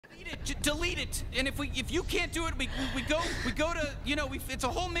delete it. And if you can't do it, we go to, you know, it's a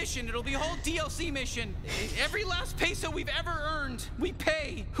whole mission. It'll be a whole DLC mission. Every last peso we've ever earned, we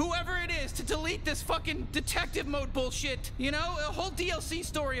pay whoever it is to delete this fucking detective mode bullshit. You know, a whole DLC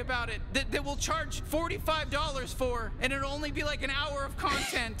story about it that we'll charge $45 for, and it'll only be like an hour of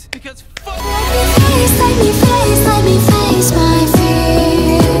content because fuck. Let me face my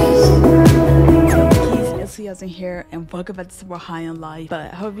fears. Guys in here, and welcome back to Super High on Life.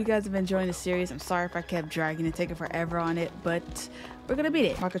 But I hope you guys have been enjoying the series. I'm sorry if I kept dragging and taking forever on it, but we're gonna beat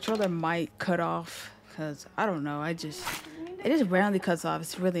it. My controller might cut off because I don't know. It just randomly cuts off.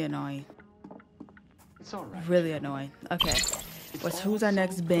 It's really annoying. It's all right. Really annoying. Okay, who's our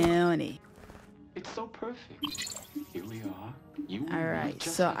next bounty? It's so perfect. Here we are. Alright,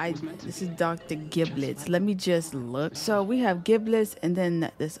 so this is Dr. Giblets. Let me just look. So we have Giblets, and then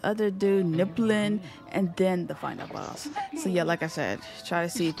this other dude, Niplin, and then the final boss. So yeah, like I said, try to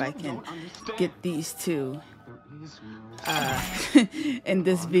see if I can get these two in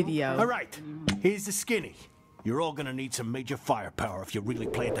this video. Alright, here's the skinny. You're all gonna need some major firepower if you really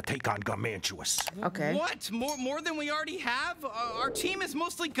plan to take on Garmantuous. Okay. What? More than we already have? Our team is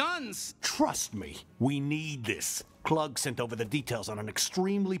mostly guns. Trust me, we need this. Klug sent over the details on an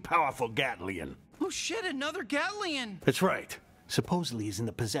extremely powerful Gatlian. Oh shit, another Gatlian. That's right. Supposedly he's in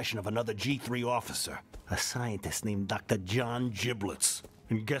the possession of another G3 officer, a scientist named Dr. John Giblets.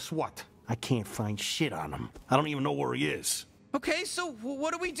 And guess what? I can't find shit on him. I don't even know where he is. Okay, so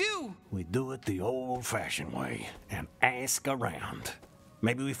what do? We do it the old-fashioned way and ask around.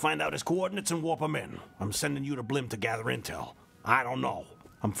 Maybe we find out his coordinates and warp him in. I'm sending you to Blim to gather intel. I don't know.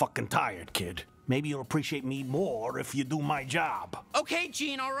 I'm fucking tired, kid. Maybe you'll appreciate me more if you do my job. Okay,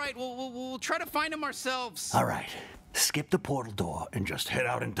 Gene, all right. We'll try to find him ourselves. All right. Skip the portal door and just head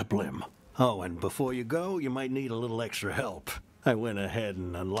out into Blim. Oh, and before you go, you might need a little extra help. I went ahead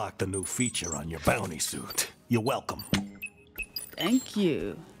and unlocked a new feature on your bounty suit. You're welcome. Thank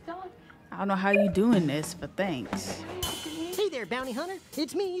you. I don't know how you doing this, but thanks. Hey there, bounty hunter.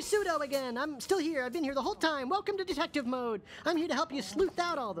 It's me, Pseudo again. I'm still here. I've been here the whole time. Welcome to detective mode. I'm here to help you sleuth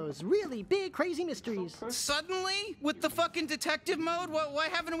out all those really big, crazy mysteries. Suddenly? With the fucking detective mode? Why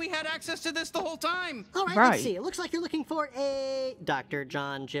haven't we had access to this the whole time? All right, let's see. It looks like you're looking for a Dr.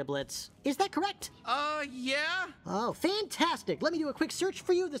 John Giblets. Is that correct? Yeah. Oh, fantastic. Let me do a quick search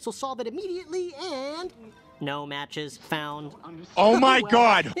for you. This will solve it immediately, and... no matches found. Oh my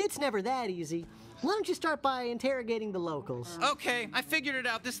God! It's never that easy. Why don't you start by interrogating the locals? Okay, I figured it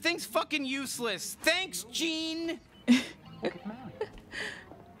out. This thing's fucking useless. Thanks, Gene.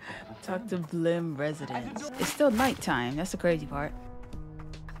 Talk to Blim residents. It's still nighttime. That's the crazy part.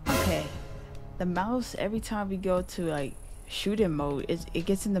 Okay. The mouse, every time we go to like shooting mode, it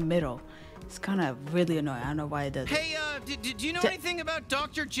gets in the middle. It's kind of really annoying. I don't know why it does. Hey, did you know anything about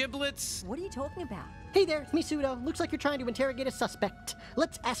Dr. Giblets? What are you talking about? Hey there, it's me, Pseudo. Looks like you're trying to interrogate a suspect.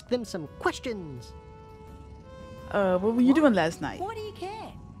 Let's ask them some questions. What were you doing last night? Why do you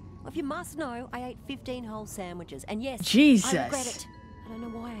care? Well, if you must know, I ate 15 whole sandwiches. And yes, Jesus. I regret it. I don't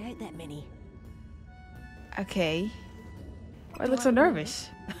know why I ate that many. Okay. Why look so nervous?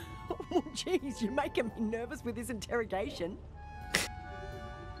 Oh, jeez, you're making me nervous with this interrogation.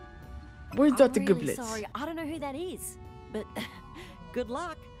 Where's Dr. I'm really Giblets? sorry, I don't know who that is. But good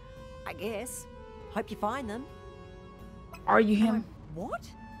luck, I guess. Hope you find them. Are you him? What?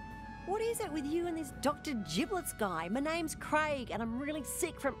 What is it with you and this Dr. Giblets guy? My name's Craig, and I'm really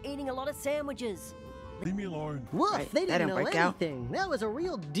sick from eating a lot of sandwiches. Leave me alone. Woof, Right, they that didn't didn't know work out. anything. That was a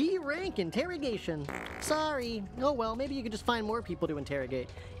real D-rank interrogation. Sorry. Oh well, maybe you could just find more people to interrogate.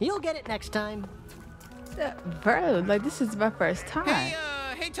 You'll get it next time. Bro, like this is my first time.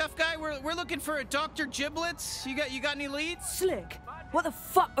 Hey, tough guy. We're looking for a Dr. Giblets. You got any leads? Slick, what the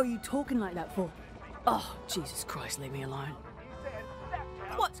fuck are you talking like that for? Oh, Jesus Christ, leave me alone.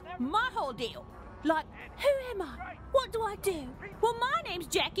 What's my whole deal? Like, who am I? What do I do? Well, my name's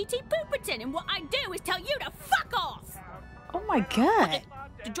Jackie T. Pooperton, and what I do is tell you to fuck off! Oh my God.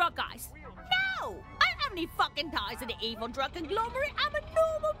 The drug guys. No! I don't have any fucking ties to the evil drug conglomerate. I'm a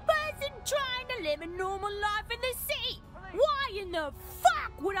normal person trying to live a normal life in the city. Why in the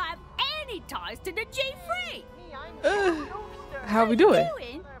fuck would I have any ties to the G3? How we doing?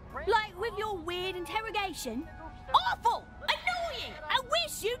 Like with your weird interrogation? Awful! Annoying! I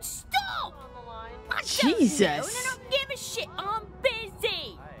wish you'd stop! I don't know, Jesus. and I don't give a shit. I'm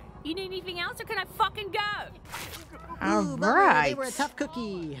busy. You need anything else, or can I fucking go? All Ooh, bummer, right. They were a tough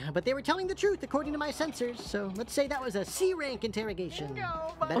cookie, but they were telling the truth according to my sensors. So let's say that was a C rank interrogation.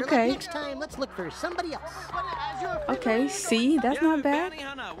 Better luck Okay. next time. Let's look for somebody else. Okay, see, that's not bad. Bounty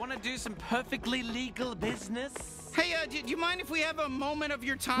hunter, want to do some perfectly legal business? Hey, do you mind if we have a moment of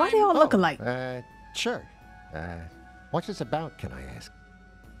your time? Why they all look alike? Sure. What's this about, can I ask?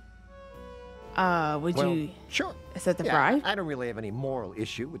 Would Well, you sure. accept the Yeah, bribe? I don't really have any moral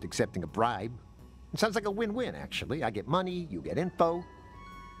issue with accepting a bribe. It sounds like a win-win, actually. I get money, you get info.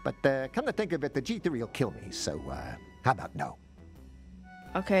 But come to think of it, the G3 will kill me, so how about no?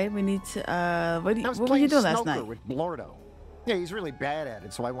 Okay, we need to, what I was were playing you doing last snooker night? with Blordo. Yeah, he's really bad at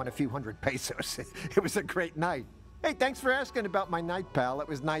it, so I won a few $100 pesos. It was a great night. Hey, thanks for asking about my night, pal. It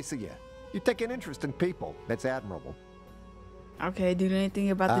was nice of you. You take an interest in people. That's admirable. Okay, do you know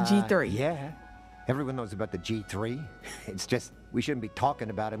anything about the G3? Yeah. Everyone knows about the G3. It's just, we shouldn't be talking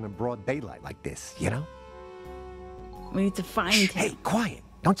about him in broad daylight like this, you know? We need to find Shh, him. hey, quiet.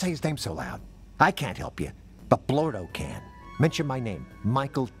 Don't say his name so loud. I can't help you, but Blordo can. Mention my name,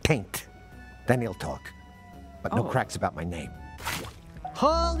 Michael Taint. Then he'll talk. But no Oh. cracks about my name.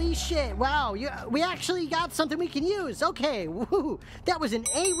 Holy shit! Wow, we actually got something we can use. Okay, woohoo! That was an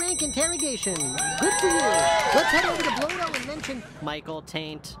A rank interrogation. Good for you. Let's head over to Blordo and mention Michael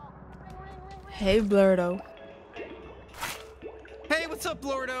Taint. Hey, Blurdo. Hey, what's up,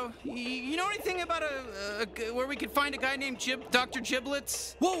 Blordo? You know anything about where we could find a guy named Dr.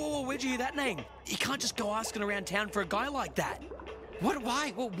 Giblets? Whoa, whoa, whoa, where'd you hear that name? You can't just go asking around town for a guy like that. What?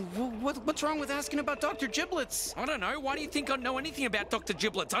 Why? What's wrong with asking about Dr. Giblets? I don't know. Why do you think I know anything about Dr.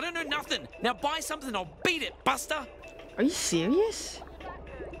 Giblets? I don't know nothing. Now buy something, I'll beat it, Buster. Are you serious?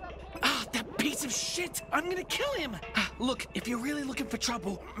 Ah, that piece of shit! I'm gonna kill him! Look, if you're really looking for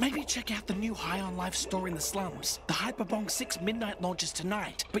trouble, maybe check out the new High on Life store in the slums. The Hyperbong 6 midnight launches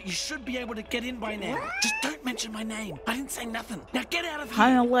tonight, but you should be able to get in by now. Just don't mention my name. I didn't say nothing. Now get out of here!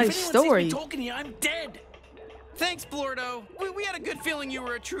 High on Life if anyone story. sees me talking to you, I'm dead! Thanks, Blordo. We had a good feeling you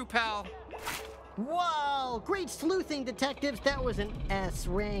were a true pal. Whoa! Great sleuthing, detectives. That was an S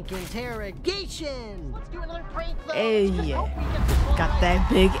rank interrogation. Let's do another prank, though. Hey, got that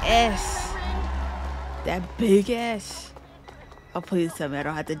big S. That big S. Oh, please tell me I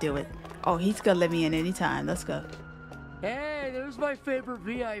don't have to do it. Oh, he's gonna let me in anytime. Let's go. Hey, there's my favorite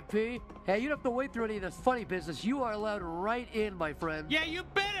VIP. Hey, you don't have to wait through any of this funny business. You are allowed right in, my friend. Yeah, you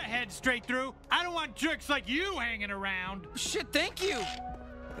better head straight through. I don't want jerks like you hanging around. Shit, thank you.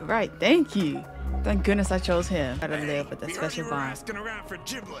 Right, thank you. Thank goodness I chose him. Gotta live with that special bond. Asking around for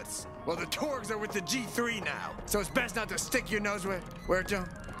giblets. Well, the Torgs are with the G3 now, so it's best not to stick your nose where it don't.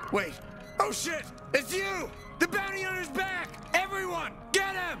 Wait. Oh shit! It's you! The bounty hunter's back! Everyone,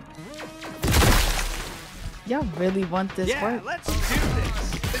 get him! Y'all really want this Yeah, work? let's do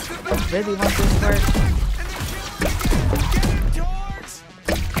this. Y'all really want this work?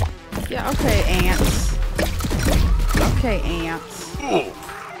 Yeah, okay, ants. Okay, ants.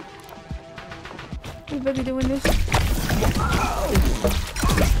 You really doing this?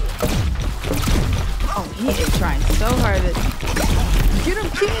 Oh, he is trying so hard to get him,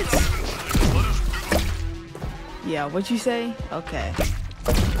 kids. Yeah, what you say? Okay.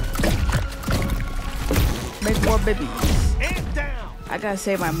 Make more babies. I gotta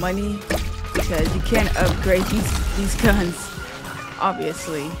save my money because you can't upgrade these guns,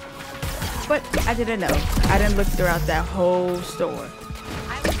 obviously. But I didn't know. I didn't look throughout that whole store.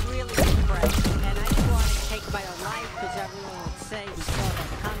 I was really impressed, and I didn't want to take my own life because everyone would say we saw that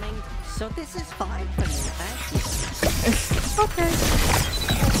coming. So this is fine for me, thank you. Okay.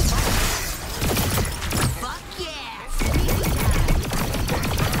 Fuck yeah!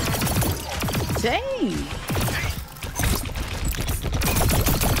 Dang.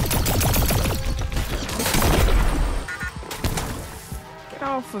 Get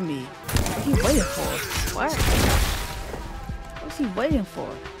off of me. What's he waiting for? What? What's he waiting for?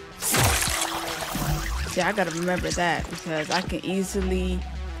 See, I gotta remember that because I can easily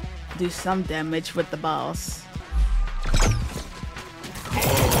do some damage with the boss.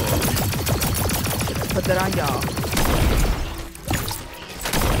 Should've put that on y'all.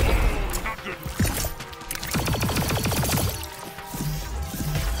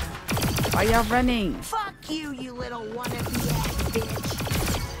 Why y'all running? Fuck you, you little wannabe ass bitch!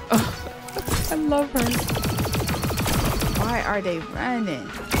 I love her. Why are they running?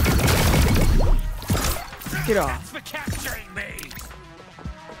 Get off. For capturing me.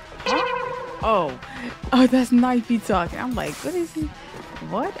 Oh, that's Knifey talking. I'm like, what is he?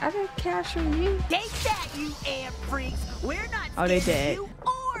 What? I didn't capture you. Take that, you ant freaks! We're not Oh, they scared dead. of you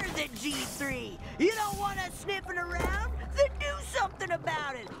or the G3! You don't want us sniffing around? Then do something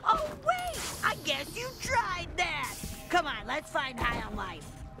about it. Oh, wait! I guess you tried that. Come on, let's find High on Life.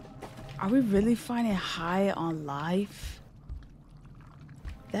 Are we really finding High on Life?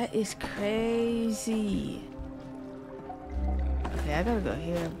 That is crazy. Okay, I gotta go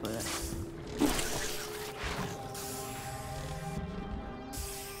here, but...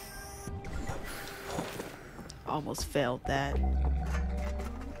 Almost failed that.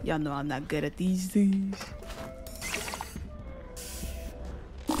 Y'all know I'm not good at these things.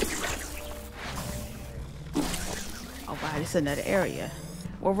 Oh wow, this is another area.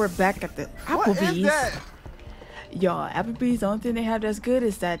 Well, we're back at the Applebee's. What is that? Y'all, Applebee's, the only thing they have that's good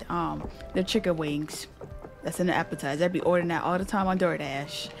is that their chicken wings. That's in the appetizer. I'd be ordering that all the time on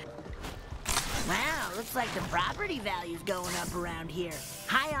DoorDash. Wow, looks like the property value's going up around here.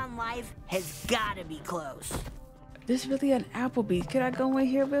 High on Life has gotta be close. This really an Applebee's. Could I go in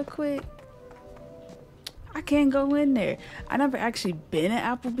here real quick? I can't go in there. I never actually been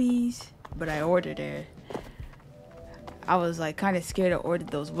at Applebee's, but I ordered there. I was like kind of scared to order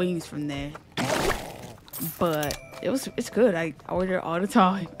those wings from there, but it's good. I order it all the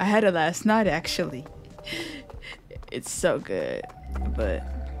time. I had it last night actually. It's so good, but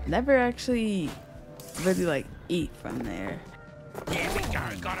never actually really like eat from there. Here we go,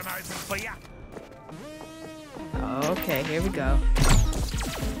 got him open for ya. Okay, here we go.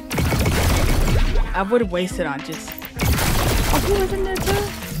 I would have wasted on just. Oh, he was in there too.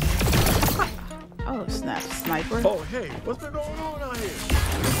 Oh snap, sniper. Oh hey, what's been going on out here?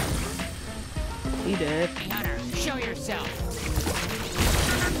 He did. Hey, Hunter, show yourself.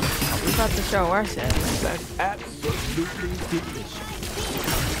 We about to show ourselves. That's absolutely delicious.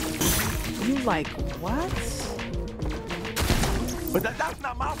 You like what? But that's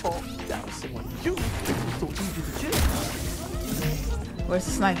not my fault. That was someone you. It was so easy to kill. Where's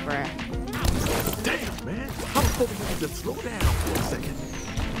the sniper at? Damn, man. I was hoping you could just slow down for a second.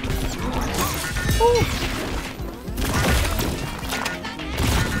 Ooh.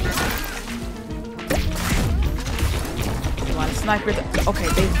 A lot of snipers. Okay,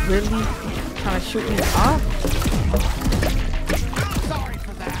 they really trying to shoot me off. Sorry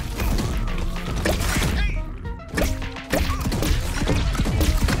for that.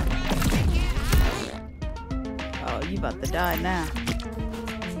 Oh, you about to die now.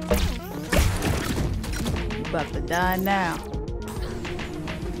 You about to die now.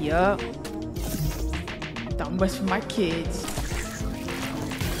 Yup. Don't mess with my kids.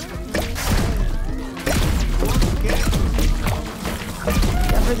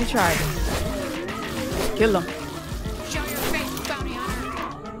 I really tried it. Kill him. Show your face, bounty hunter.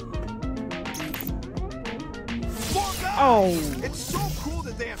 Oh. It's so cool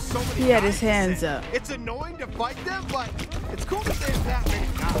that they have so many. He had his guys to hands send. up. It's annoying to fight them, but it's cool that they have that many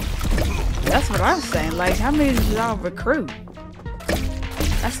guys. That's what I'm saying. Like, how many did y'all recruit?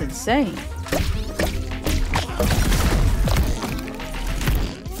 That's insane.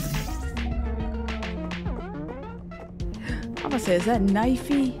 I'm gonna say, is that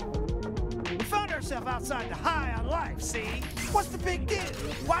knifey? We found ourselves outside the High on Life, see? What's the big deal?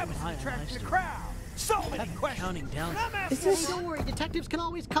 Why was it attracting the crowd? So many questions. Counting down. Is this... Don't worry, detectives can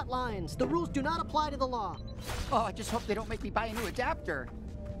always cut lines. The rules do not apply to the law. Oh, I just hope they don't make me buy a new adapter.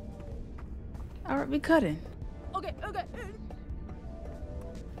 Alright, we cutting. Okay.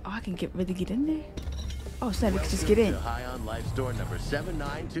 Oh, I can really get in there? Oh, snap, we can just get in. High on Life store number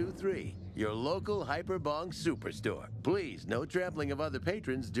 7923, your local Hyperbong superstore. Please, no trampling of other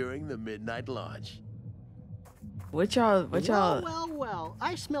patrons during the midnight launch. What y'all? Well.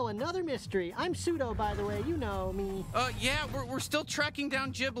 I smell another mystery. I'm Pseudo, by the way. You know me. Yeah, we're still tracking down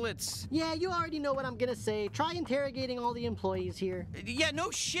Giblets. Yeah, you already know what I'm gonna say. Try interrogating all the employees here. Yeah,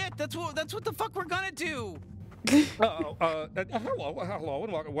 no shit. That's what the fuck we're gonna do. Hello,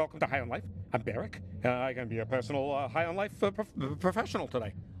 and welcome to High on Life. I'm Barrick. I'm gonna be a personal High on Life professional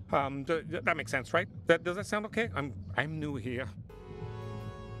today. That makes sense, right? Does that sound okay? I'm new here.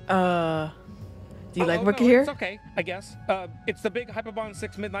 Do you like working here? It's okay, I guess. It's the big Hyperbong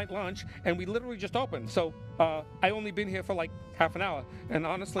 6 midnight launch, and we literally just opened. So I only been here for like half an hour, and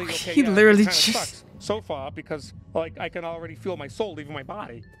honestly, okay, He literally it kinda just sucks so far because like I can already feel my soul leaving my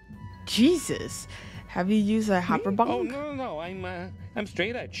body. Jesus, have you used a Hyperbong? Oh no, I'm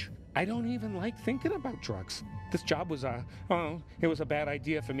straight edge. I don't even like thinking about drugs. This job was it was a bad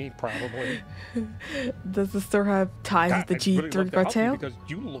idea for me, probably. Does the store have ties with the I'd really love G3 to help you cartel? because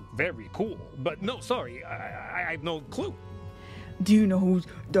you look very cool. But no, sorry, I have no clue. Do you know who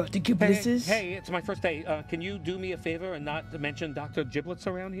Dr. Giblets is? Hey, it's my first day. Can you do me a favor and not mention Dr. Giblets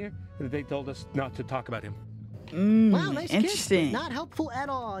around here? They told us not to talk about him. Wow, nice interesting. Kid. Not helpful at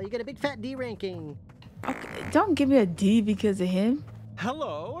all. You get a big fat D ranking. Okay, don't give me a D because of him.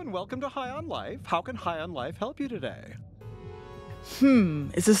 Hello and welcome to High on Life. How can High on Life help you today?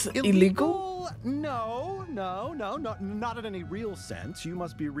 Is this illegal? No, not in any real sense. You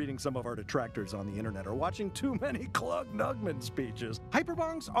must be reading some of our detractors on the internet or watching too many Clug Nugman speeches.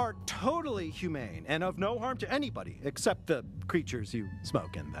 Hyperbongs are totally humane and of no harm to anybody except the creatures who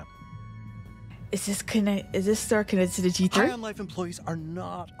smoke in them. Is this store connected to the G3? High on Life employees are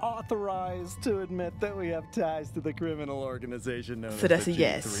not authorized to admit that we have ties to the criminal organization known as that's the a G3.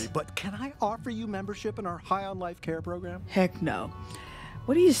 yes. But can I offer you membership in our High on Life care program? Heck no.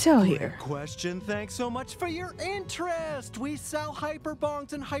 What do you sell here? Great question. Thanks so much for your interest. We sell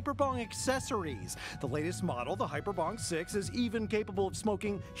Hyperbongs and Hyperbong accessories. The latest model, the Hyperbong 6, is even capable of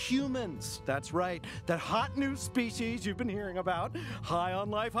smoking humans. That's right, that hot new species you've been hearing about. High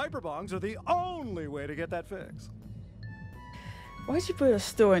on Life Hyperbongs are the only way to get that fix. Why'd you put a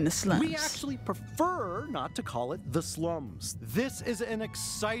store in the slums? We actually prefer not to call it the slums. This is an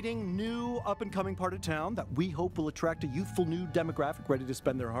exciting new up-and-coming part of town that we hope will attract a youthful new demographic ready to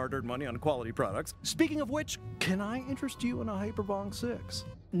spend their hard-earned money on quality products. Speaking of which, can I interest you in a Hyperbong 6?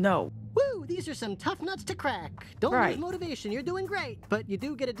 No. Woo, these are some tough nuts to crack. Don't lose motivation, you're doing great. But you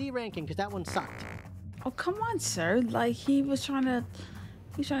do get a D ranking because that one sucked. Oh, come on, sir. Like, he was trying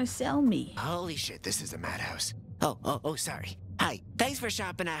to sell me. Holy shit, this is a madhouse. Oh, sorry. Hi, thanks for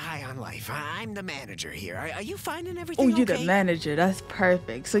shopping at High on Life. I'm the manager here. Are you finding everything Oh, you're okay? the manager. That's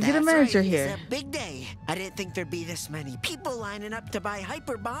perfect. So you're the That's manager right. here. It's a big day. I didn't think there'd be this many people lining up to buy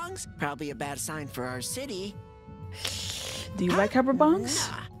Hyperbongs. Probably a bad sign for our city. Do you like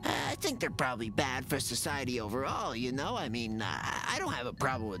Hyperbongs? Nah, I think they're probably bad for society overall, you know? I mean, I don't have a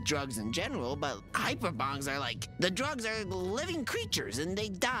problem with drugs in general, but Hyperbongs are like, the drugs are living creatures and they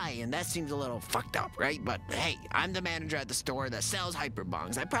die, and that seems a little fucked up, right? But hey, I'm the manager at the store that sells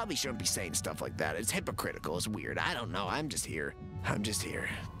Hyperbongs. I probably shouldn't be saying stuff like that. It's hypocritical, it's weird. I don't know, I'm just here.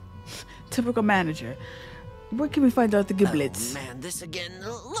 Typical manager. Where can we find Dr. Giblets? Oh, man, this again.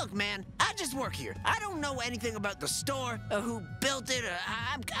 Look, man, I just work here. I don't know anything about the store or who built it.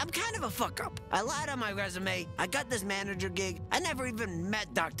 I'm kind of a fuck-up. I lied on my resume. I got this manager gig. I never even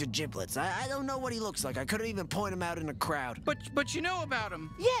met Dr. Giblets. I don't know what he looks like. I couldn't even point him out in a crowd. But you know about him.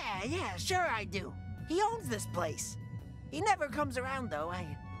 Yeah, sure I do. He owns this place. He never comes around, though.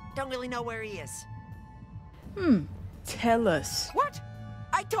 I don't really know where he is. Tell us. What?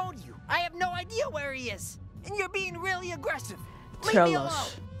 I told you. I have no idea where he is. And you're being really aggressive. Leave Tell me alone.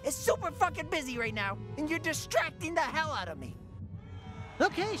 us. It's super fucking busy right now, and you're distracting the hell out of me.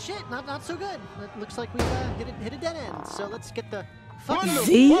 Okay, shit, not so good. It looks like we hit a dead end. So let's get the fuck out.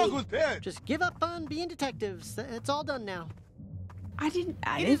 Z? Just give up on being detectives. It's all done now. I didn't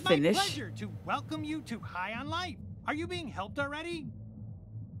It is my finish. pleasure to welcome you to High on Life. Are you being helped already?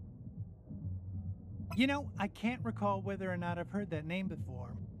 You know, I can't recall whether or not I've heard that name before,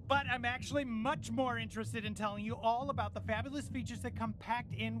 but I'm actually much more interested in telling you all about the fabulous features that come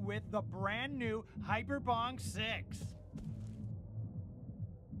packed in with the brand new Hyperbong 6.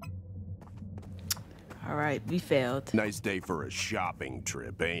 All right, we failed. Nice day for a shopping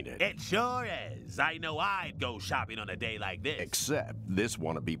trip, ain't it? It sure is. I know I'd go shopping on a day like this. Except this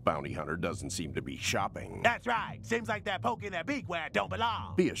wannabe bounty hunter doesn't seem to be shopping. That's right. Seems like they're poking their beak where it don't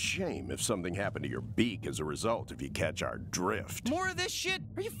belong. Be a shame if something happened to your beak as a result if you catch our drift. More of this shit?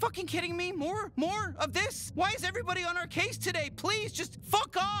 Are you fucking kidding me? More of this? Why is everybody on our case today? Please, just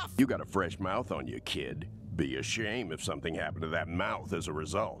fuck off! You got a fresh mouth on you, kid. Be a shame if something happened to that mouth as a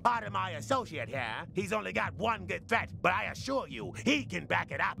result. Pardon my associate here. He's only got one good threat, but I assure you, he can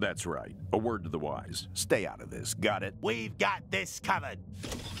back it up. That's right. A word to the wise. Stay out of this. Got it? We've got this covered.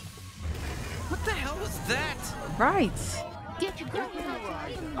 What the hell was that? Right.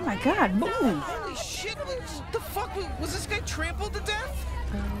 Oh my god, move. Holy shit, what the fuck? Was this guy trampled to death?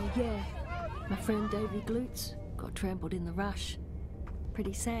 Yeah. My friend Davy Glutes got trampled in the rush.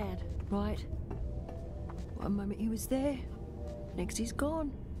 Pretty sad, right? One moment he was there, next he's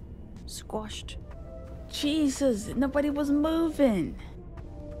gone. Squashed. Jesus, nobody was moving.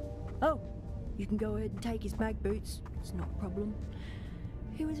 Oh, you can go ahead and take his mag boots. It's not a problem.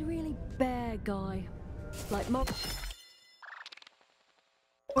 He was a really bad guy. Like Mob.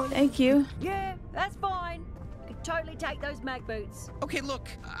 Thank you. Yeah, that's fine. You can totally take those mag boots. Okay, look,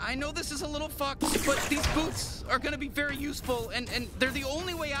 I know this is a little fucked, but these boots are gonna be very useful, and they're the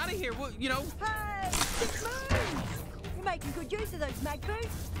only way out of here, you know? Hey, just move! You're making good use of those mag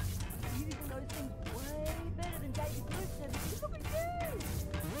boots. You're using those things way better than David Glutes ever did. Look at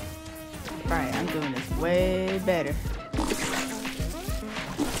you! Right, I'm doing this way better.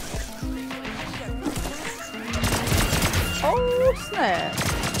 Oh, snap.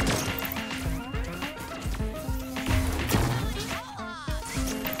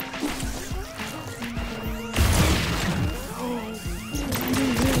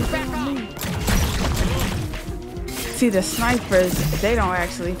 See, the snipers, they don't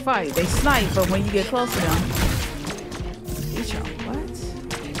actually fight. They snipe, but when you get close to them,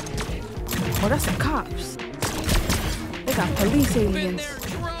 what? Oh, that's the cops. They got police aliens.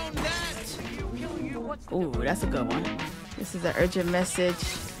 Ooh, that's a good one. This is an urgent message.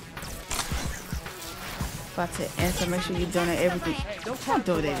 About to answer. Make sure you donate everything. Don't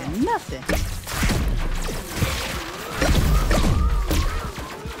donate nothing.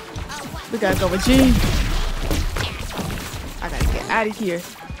 We gotta go with Gene. I gotta get out of here.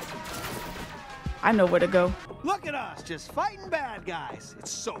 I know where to go. Look at us, just fighting bad guys. It's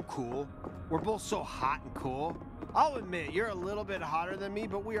so cool. We're both so hot and cool. I'll admit, you're a little bit hotter than me,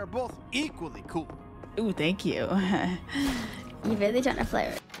 but we are both equally cool. Ooh, thank you. You really trying to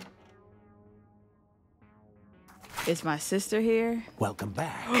flirt. Is my sister here? Welcome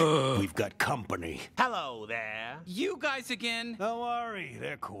back. We've got company. Hello there. You guys again. Don't worry,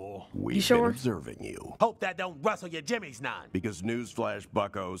 they're cool. We've been observing you. Hope that don't rustle your jimmies none. Because newsflash,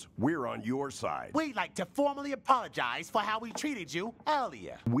 buckos, we're on your side. We'd like to formally apologize for how we treated you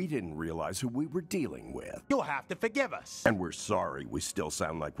earlier. We didn't realize who we were dealing with. You'll have to forgive us. And we're sorry we still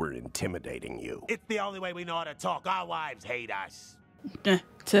sound like we're intimidating you. It's the only way we know how to talk. Our wives hate us.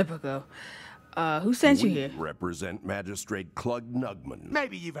 Typical. Who sent you here? We represent Magistrate Clug Nugman.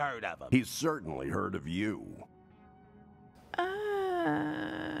 Maybe you've heard of him. He's certainly heard of you.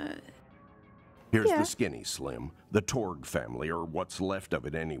 Here's the skinny Slim. The Torg family, or what's left of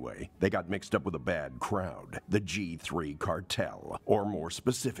it anyway. They got mixed up with a bad crowd. The G3 cartel. Or more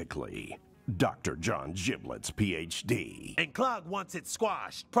specifically, Dr. John Giblets, Ph.D. And Clug wants it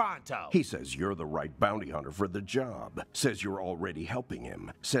squashed pronto. He says you're the right bounty hunter for the job. Says you're already helping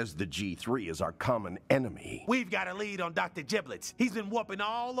him. Says the G3 is our common enemy. We've got a lead on Dr. Giblets. He's been warping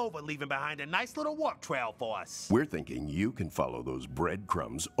all over, leaving behind a nice little warp trail for us. We're thinking you can follow those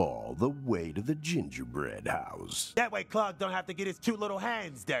breadcrumbs all the way to the gingerbread house. That way Clug don't have to get his cute little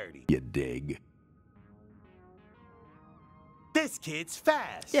hands dirty. You dig? This kid's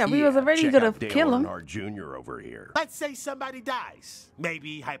fast. Yeah, we was already gonna kill him. Our junior over here. Let's say somebody dies.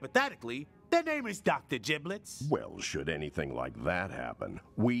 Maybe, hypothetically, their name is Dr. Giblets. Well, should anything like that happen,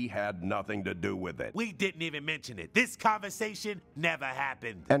 we had nothing to do with it. We didn't even mention it. This conversation never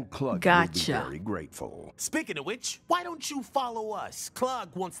happened. And Clug will be very grateful. Speaking of which, why don't you follow us?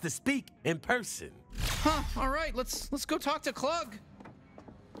 Clug wants to speak in person. Huh, all right, let's go talk to Clug.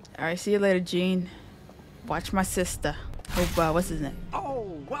 All right, see you later, Gene. Watch my sister. Oh, what's his name?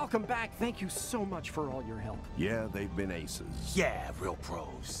 Oh, welcome back. Thank you so much for all your help. Yeah, they've been aces. Yeah, real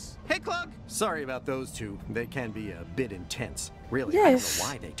pros. Hey, Clug. Sorry about those two. They can be a bit intense. Really, yes. I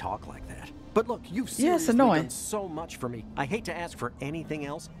don't know why they talk like that. But look, you've seriously done so much for me. I hate to ask for anything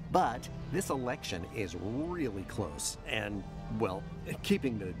else, but this election is really close. And, well,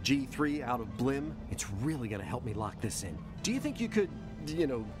 keeping the G3 out of Blim, it's really going to help me lock this in. Do you think you could,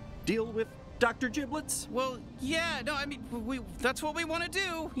 deal with Dr. Giblets? Well, yeah, no, I mean, that's what we want to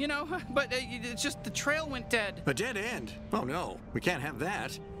do, but it's just the trail went dead. A dead end? Oh no, we can't have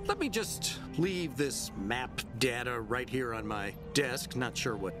that. Let me just leave this map data right here on my desk. Not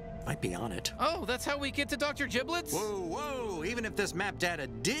sure what might be on it. Oh, that's how we get to Dr. Giblets? Whoa, even if this map data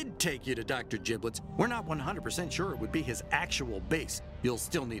did take you to Dr. Giblets, we're not 100% sure it would be his actual base. You'll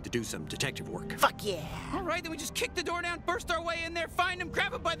still need to do some detective work. Fuck yeah. All right, then we just kick the door down, burst our way in there, find him,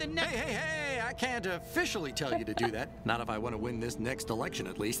 grab him by the neck. Hey, I can't officially tell you to do that. Not if I want to win this next election,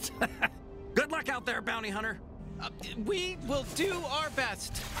 at least. Good luck out there, bounty hunter. We will do our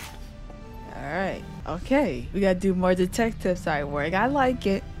best. All right. Okay. We got to do more detective side work. I like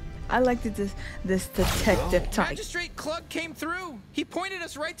it. I like this detective type. Magistrate Clug came through. He pointed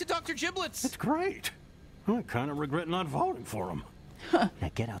us right to Dr. Giblets. That's great. I kind of regret not voting for him. Now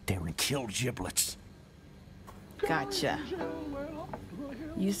get out there and kill Giblets. Gotcha.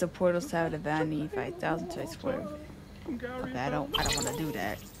 Use the portals to have the bounty 5,000 to explore. Okay, I don't want to do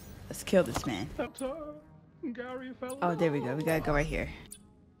that. Let's kill this man. Oh, there we go. We gotta go right here.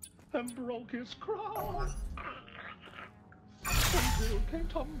 And broke his crown. And came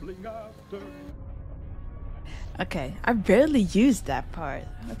tumbling after. Okay, I barely used that part.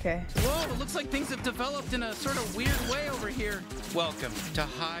 Okay. Whoa, it looks like things have developed in a sort of weird way over here. Welcome to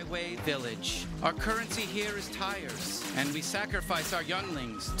Highway Village. Our currency here is tires, and we sacrifice our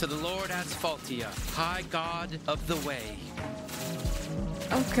younglings to the Lord Asphaltia, High God of the Way.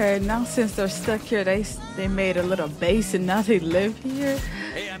 Okay, now since they're stuck here, they made a little base and now they live here.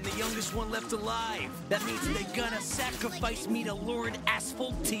 Hey, I'm the youngest one left alive. That means they're gonna sacrifice me to Lord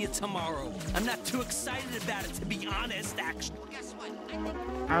Asphaltia tomorrow. I'm not too excited about it, to be honest, actually.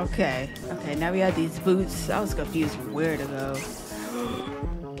 Okay, now we have these boots. I was confused where to go.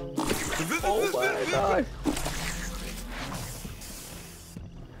 Oh my god.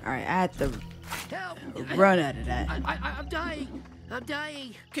 All right, I had to Help! run out of that. I'm dying. I'm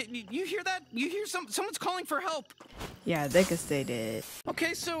dying. Okay, you hear that? You hear someone's calling for help. Yeah, they could stay dead.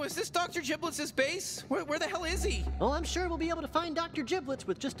 Okay, so is this Dr. Giblets' base? Where the hell is he? Well, I'm sure we'll be able to find Dr. Giblets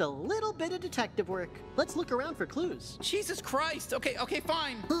with just a little bit of detective work. Let's look around for clues. Jesus Christ. Okay,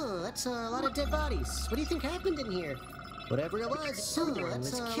 fine. That's a lot of dead bodies. What do you think happened in here? Whatever it was, someone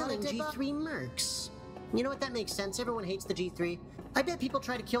was killing G3 mercs. You know what? That makes sense. Everyone hates the G3. I bet people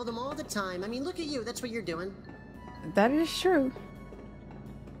try to kill them all the time. I mean, look at you. That's what you're doing. That is true.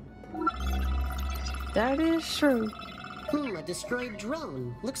 That is true. A destroyed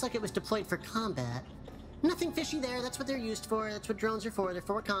drone. Looks like it was deployed for combat. Nothing fishy there. That's what they're used for. That's what drones are for. They're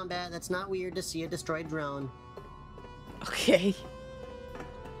for combat. That's not weird to see a destroyed drone. Okay.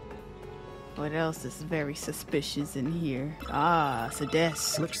 What else is very suspicious in here? Ah, it's a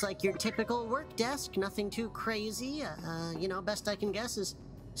desk. Looks like your typical work desk. Nothing too crazy. You know, best I can guess is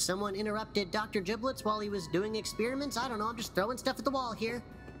someone interrupted Dr. Giblets while he was doing experiments. I don't know. I'm just throwing stuff at the wall here.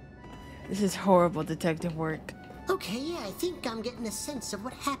 This is horrible detective work. Okay, yeah, I think I'm getting a sense of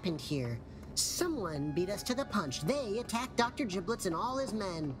what happened here. Someone beat us to the punch. They attacked Dr. Giblets and all his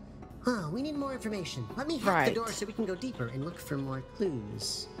men. We need more information. Let me hack the door so we can go deeper and look for more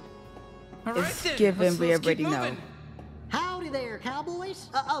clues. All right, it's then. given, we let's already keep know. moving. Howdy there, cowboys.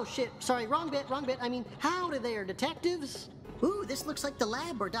 Oh, shit. Sorry, wrong bit. I mean, howdy there, detectives. Ooh, this looks like the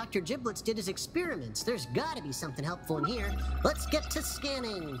lab where Dr. Giblets did his experiments. There's gotta be something helpful in here. Let's get to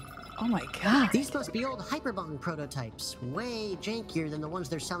scanning. Oh my god. These must be old Hyperbong prototypes. Way jankier than the ones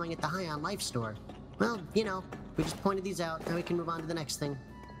they're selling at the High on Life store. Well, you know, we just pointed these out. Now we can move on to the next thing.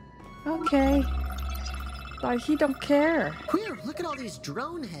 Okay. Like, he don't care. Queer, look at all these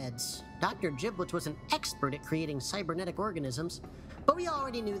drone heads. Dr. Giblets was an expert at creating cybernetic organisms. But we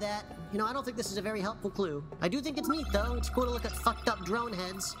already knew that. You know, I don't think this is a very helpful clue. I do think it's neat, though. It's cool to look at fucked up drone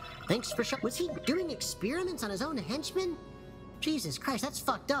heads. Thanks for Was he doing experiments on his own henchmen? Jesus Christ, that's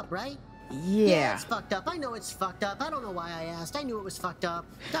fucked up, right? Yeah. It's fucked up. I know it's fucked up. I don't know why I asked. I knew it was fucked up.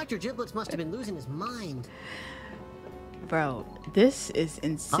 Dr. Giblets must have been losing his mind. Bro, this is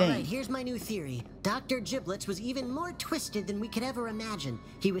insane. Alright, here's my new theory. Dr. Giblets was even more twisted than we could ever imagine.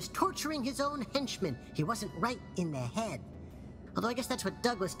 He was torturing his own henchmen. He wasn't right in the head. Although I guess that's what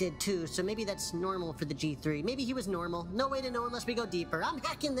Douglas did too, so maybe that's normal for the G3. Maybe he was normal. No way to know unless we go deeper. I'm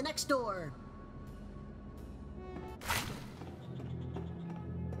hacking the next door.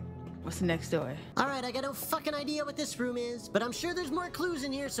 What's the next door? Alright, I got no fucking idea what this room is, but I'm sure there's more clues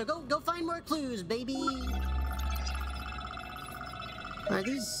in here, so go find more clues, baby. Are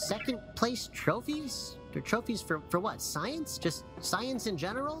these second place trophies? They're trophies for what? Science? Just science in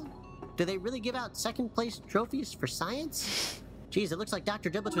general? Do they really give out second place trophies for science? Jeez, it looks like Dr.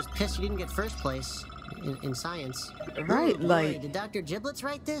 Giblets was pissed he didn't get first place in science. Right, oh, boy, like... Did Dr. Giblets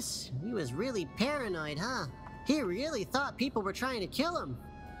write this? He was really paranoid, huh? He really thought people were trying to kill him.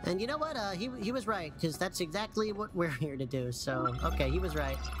 And you know what? He was right, because that's exactly what we're here to do. So, okay, he was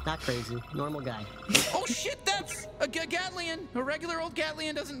right. Not crazy. Normal guy. Oh shit, that's a Gatlian. A regular old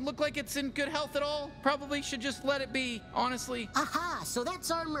Gatlian doesn't look like it's in good health at all. Probably should just let it be, honestly. Aha, so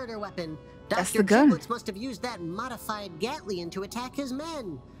that's our murder weapon. That's Dr. the gun. Giblets must have used that modified Gatlian to attack his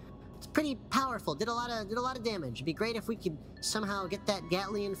men. It's pretty powerful. Did a lot of damage. It'd be great if we could somehow get that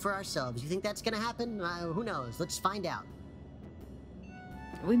Gatlian for ourselves. You think that's gonna happen? Who knows? Let's find out.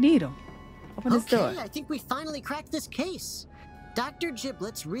 We need him. Open this door. Okay, I think we finally cracked this case. Dr.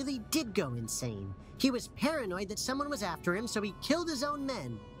 Giblets really did go insane. He was paranoid that someone was after him, so he killed his own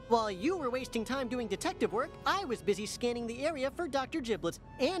men. While you were wasting time doing detective work, I was busy scanning the area for Dr. Giblets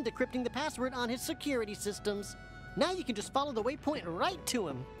and decrypting the password on his security systems. Now you can just follow the waypoint right to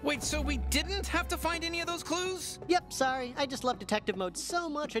him. Wait, so we didn't have to find any of those clues? Yep, sorry. I just love detective mode so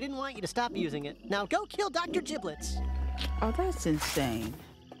much I didn't want you to stop using it. Now go kill Dr. Giblets. Oh, that's insane.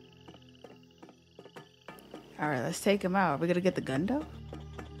 Alright, let's take him out. Are we gonna get the gun though?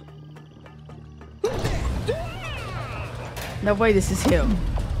 No way, this is him.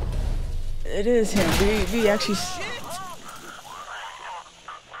 It is him. We actually...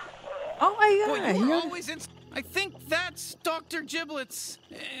 Oh my god! Boy, you were always in... I think that's Dr. Giblets.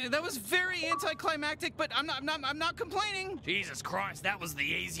 That was very anticlimactic, but I'm not complaining. Jesus Christ, that was the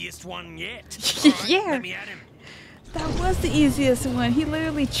easiest one yet. Yeah. Let me at him. That was the easiest one. He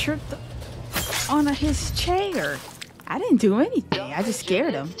literally tripped on his chair. I didn't do anything. I just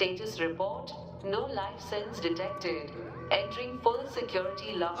scared him. Status report. No life sense detected. Entering full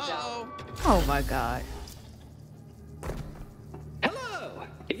security lockdown. Oh my god. Hello!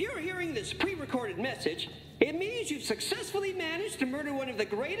 If you're hearing this pre-recorded message, it means you've successfully managed to murder one of the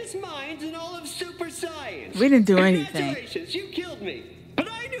greatest minds in all of super science. We didn't do anything. Congratulations, you killed me. But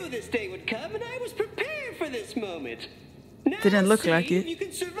I knew this day would come, and I was prepared for this moment. Now Didn't look see like if it. you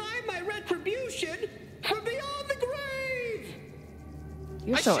can survive my retribution from beyond the grave.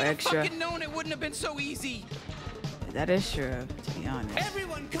 You're so I extra. should have fucking known it wouldn't have been so easy. That is true, to be honest.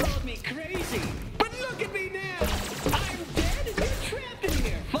 Everyone called me crazy, but look at me now. I'm dead and you're trapped in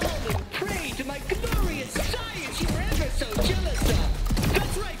here, falling prey to my glorious science you were ever so jealous of.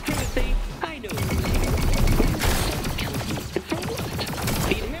 That's right, Timothy. I know you were here. And for what?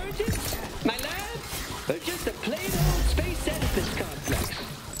 The inheritance? My lab? Or just a plain old space edifice complex?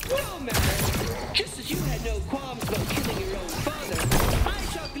 No matter. Just as you had no qualms about killing your own father, I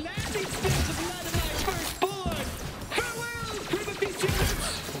shall gladly spill the blood of my firstborn. Farewell, Timothy Stewart.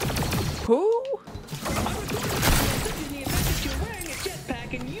 Who? In the event that you're wearing a jetpack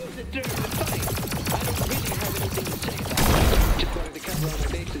and use it during the fight, I don't really have anything to say about it. Just wanted to cover all my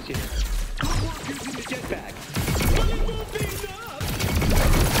bases here. Good work using the jetpack. But it won't be enough.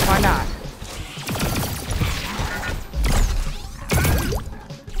 Why not?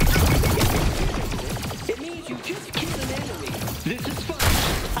 It means you just killed an enemy. This is fun.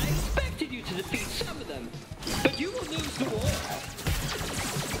 I expected you to defeat some of them, but you will lose the war.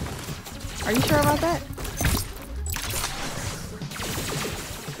 Are you sure about that?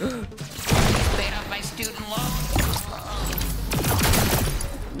 Paid off my student loan.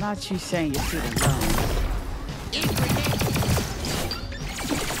 Not you saying your student loan.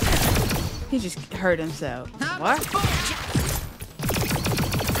 He just hurt himself. What?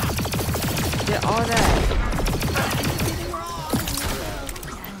 Did all that.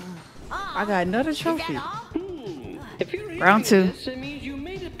 I got another trophy. If you're Round two. This, it means you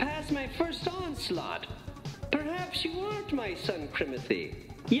made it past my first onslaught. Perhaps you aren't my son, Crimothy.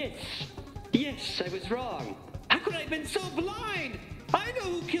 Yes, I was wrong. How could I have been so blind? I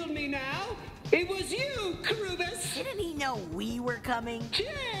know who killed me now. It was you, Krubus. Didn't he know we were coming?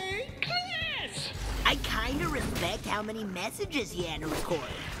 Jay, Chris! I kinda respect how many messages he had to record.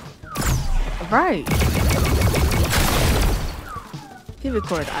 Right. He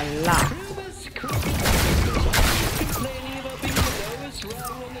recorded a lot. Complaining about being the lowest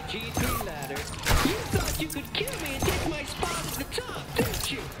rung on the G3 ladder. You thought you could kill me and take my spot at the top,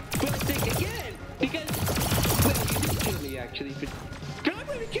 didn't you? Well, think again, because, well, you did kill me actually, but I'm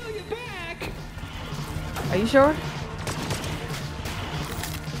gonna kill you back. Are you sure?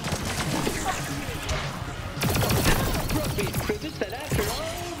 Appropriate, Krubus, that after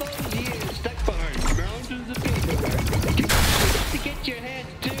all those years stuck behind mountains of paperwork, you got to get your hands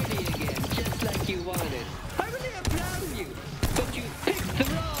dirty again, just like you wanted. I really am proud of you, but you picked the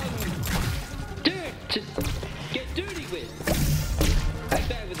wrong dirt to get dirty with. I'm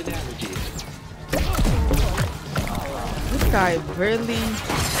bad with analogies. This guy really.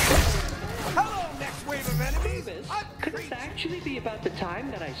 Hello, next wave of enemies. Could this actually be about the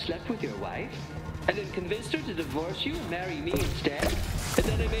time that I slept with your wife? And then convinced her to divorce you and marry me instead? And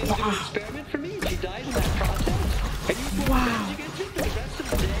then I made her do an experiment for me and she died in that process? And you swore revenge against me for the rest of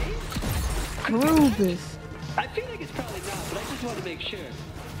the days? Krubus. I feel like it's probably not, but I just want to make sure.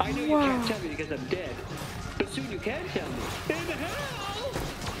 I know you can't tell me because I'm dead. But soon you can tell me. In hell!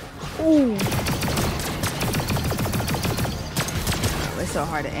 Ooh. Oh, it's so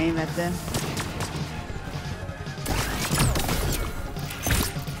hard to aim at them.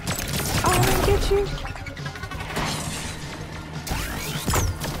 Oh, I didn't get you.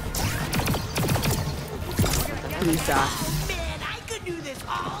 Please die. Man, I could do this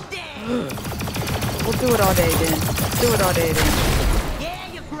all day. We'll do it all day then. Do it all day then.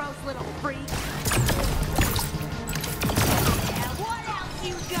 Yeah, you gross little freak. Yeah, what else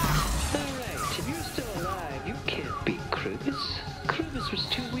you got? Alright, if you're still alive, you can't beat Krubus. Krubus was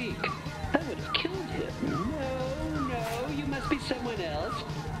too weak. I would have killed him. No, you must be someone else.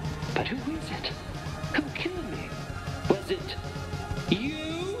 But who is it? Who killed me? Was it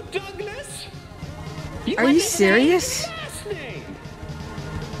you, Douglas? Are you serious? Last name.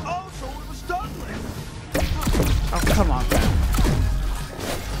 Oh, so it was Douglas. Oh, come on, bro.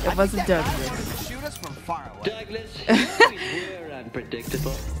 It wasn't Douglas. Shoot us from far away. Douglas, you always were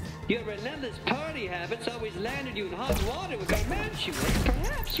unpredictable. Your relentless party habits always landed you in hot water with gargantuous.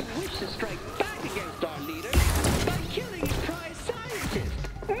 Perhaps you wish to strike back against our leader by killing his prize scientist,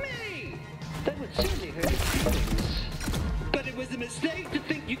 me! That would certainly hurt his feelings. But it was a mistake to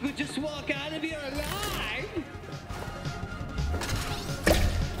think you could just walk out of here alive!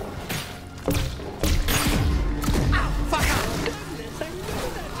 Ow, fuck off! Douglas, I remember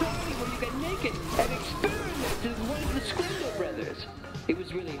that party where you got naked and experimented with one of the Scrindle brothers. It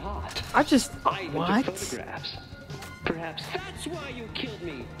was really hot. I just. I even What? took photographs. Perhaps that's why you killed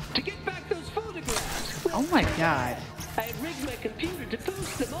me. To get back those photographs. Oh my god. I had rigged my computer to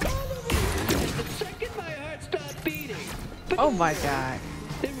post them all Oh my god.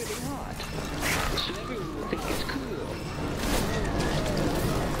 They're really hot. So everyone will think it's cool.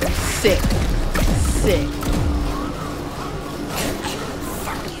 Sick. Sick.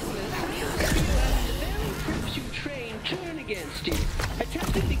 You train turn against you,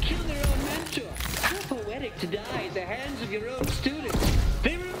 attempting to kill their own mentor. How poetic to die at the hands of your own students.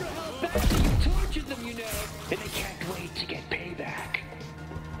 They remember how badly you tortured them, you know, and they can't wait to get payback.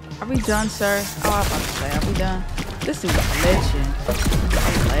 Are we done, sir? Oh, I was about to say, are we done? This dude's glitching.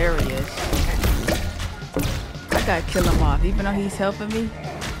 Hilarious. I gotta kill him off, even though he's helping me.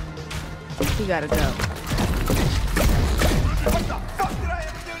 He gotta go. What the fuck did I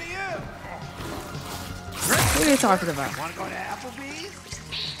ever do to you? What are you talking about? Wanna go to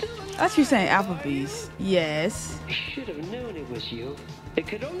Applebee's? That's you saying Applebee's. Yes. Should have known it was you. It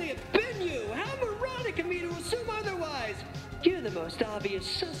could only have been you. How moronic of me to assume otherwise. You're the most obvious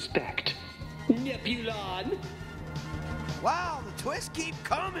suspect. Nebulon. Wow, the twists keep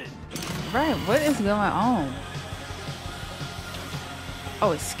coming. Right, what is going on?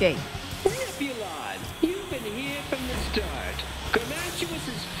 Oh, escape. Nebulon, you've been here from the start.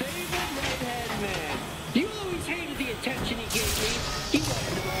 Grammacious' favorite right-hand man. You always hated the attention he gave me. You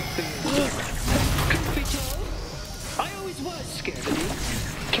wanted him all for yourself. Truth be told, I always was scared of you.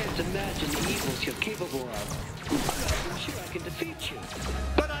 Can't imagine the evils you're capable of. I'm sure I can defeat you.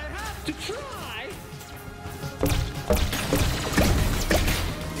 But I have to try!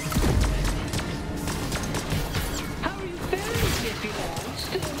 How are you faring, Nebulon?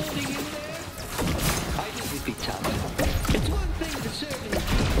 Still holding in there? I knew we'd be tough. It's one thing to serve in the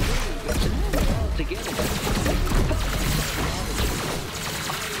G3, but to know altogether.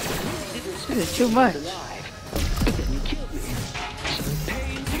 This is too much. But then you killed me. So it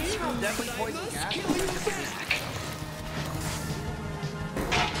pains me, but I must kill you back.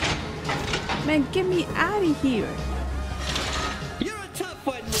 Man, get me out of here. You're a tough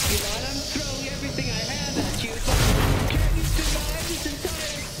one, Nebulon. I'm throwing everything I have at you, but can you survive this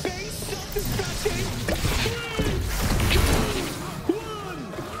entire space self-destructing? 3, 2,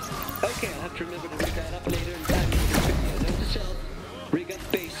 1. Okay, I'll have to remember to rig that up later in time for this video. Note to self. Rig up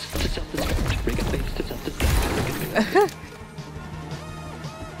base to self-destruct. Rig up base to self-destruct.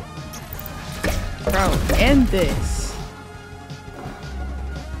 Bro, end this.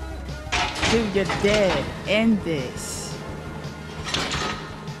 Dude, you're dead. End this.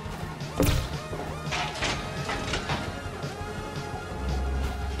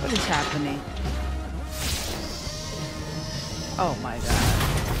 What is happening? Oh my god.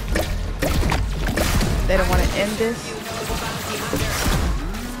 They don't want to end this?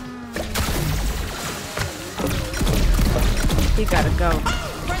 He gotta go.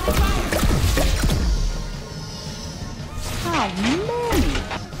 How many?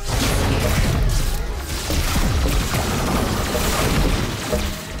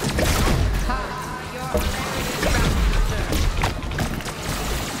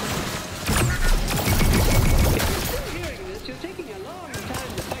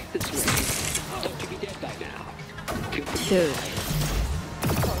 Dude.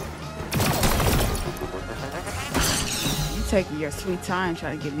 You taking your sweet time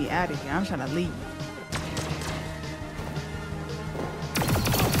trying to get me out of here. I'm trying to leave.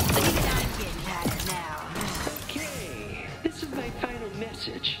 Okay, this is my final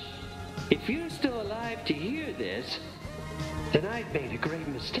message. If you're still alive to hear this, then I've made a great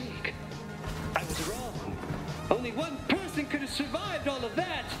mistake. I was wrong. Only one person could have survived all of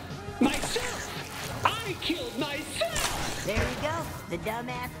that. Myself! I killed myself! There we go. The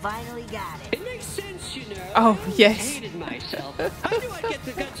dumbass finally got it. It makes sense, you know. Oh, yes. I hated myself. I knew I'd get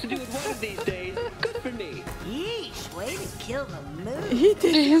the guts to do it one of these days. Good for me. Yeesh, way to kill the mood. He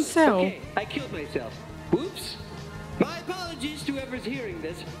did it himself. Okay, I killed myself. Whoops. My apologies to whoever's hearing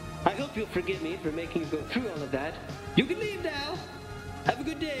this. I hope you'll forgive me for making you go through all of that. You can leave now. Have a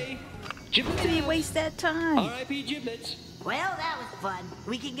good day. Giblets. Did he waste that time? R.I.P. Giblets. Well, that was fun.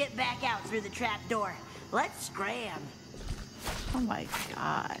 We can get back out through the trap door. Let's scram. Oh my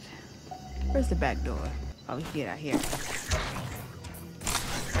god. Where's the back door? Oh, we can get out here.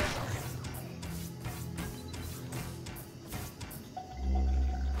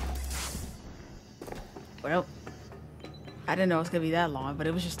 Well, I didn't know it was gonna be that long, but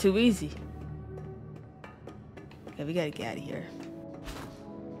it was just too easy. Okay, we gotta get out of here.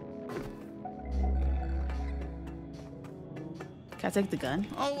 Can I take the gun?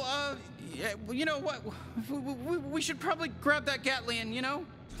 Oh, yeah, well, you know what? We should probably grab that Gatlian, you know?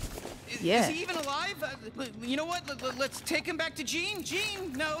 Yeah. Is he even alive? You know what? Let's take him back to Gene.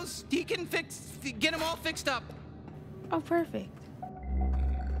 Gene knows. He can get him all fixed up. Oh, perfect.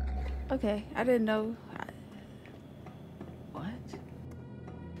 Okay, I didn't know. What?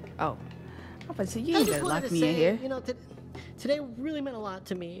 Oh. I was you I ain't just gonna wanted lock to me say, in here. you know, today really meant a lot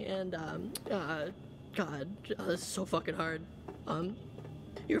to me, and God, this is so fucking hard.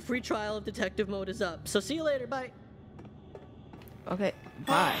 Your free trial of detective mode is up, so see you later. Bye. Okay,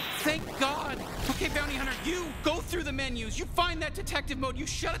 bye. Thank God. Okay, Bounty Hunter, you go through the menus. You find that detective mode. You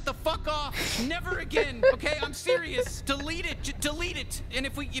shut it the fuck off. Never again. Okay, I'm serious. Delete it. Delete it. And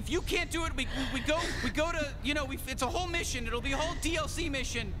if you can't do it, we go to, you know, it's a whole mission. It'll be a whole DLC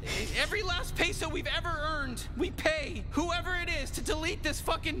mission. Every last peso we've ever earned, we pay whoever it is to delete this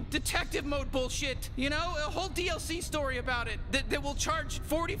fucking detective mode bullshit. You know, a whole DLC story about it that we'll charge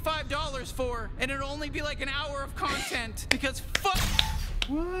 $45 for, and it'll only be like an hour of content because fuck.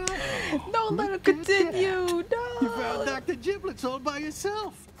 No, let him continue. No. You found Dr. Giblets all by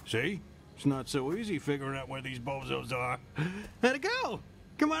yourself. See? It's not so easy figuring out where these bozos are. How'd it go?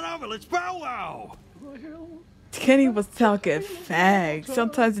 Come on over, let's powwow. Kenny was talking fags.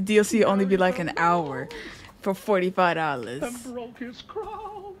 Sometimes the DLC only be like an hour for $45. And broke his crown.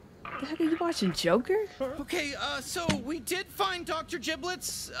 The heck are you watching, Joker? Okay, so we did find Dr.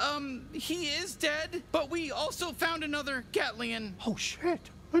 Giblets. He is dead, but we also found another Gatlian. Oh shit,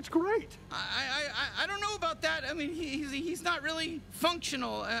 that's great. I don't know about that. I mean, he's not really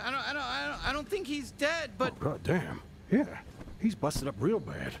functional. I don't think he's dead, but. Oh, God damn. Yeah, he's busted up real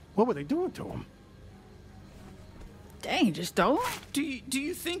bad. What were they doing to him? Dang, just stole him? Do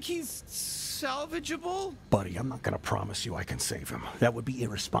you think he's salvageable? Buddy, I'm not gonna promise you I can save him. That would be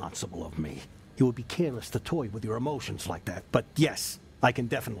irresponsible of me. It would be careless to toy with your emotions like that. But yes, I can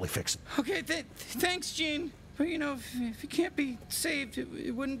definitely fix it. Okay, thanks, Gene. But you know, if he can't be saved,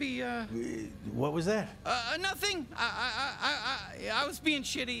 it wouldn't be. What was that? Nothing. I was being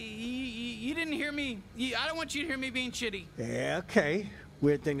shitty. You didn't hear me. I don't want you to hear me being shitty. Yeah, okay.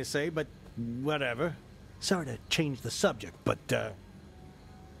 Weird thing to say, but whatever. Sorry to change the subject, but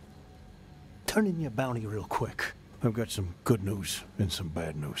turn in your bounty real quick. I've got some good news and some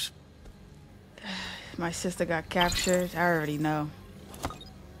bad news. My sister got captured. I already know.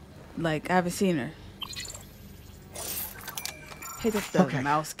 Like, I haven't seen her. Hate if the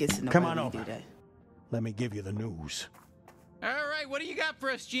mouse gets in the Come way on when over. you do that. Let me give you the news. All right, what do you got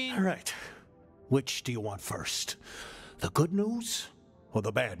for us, Gene? All right. Which do you want first? The good news or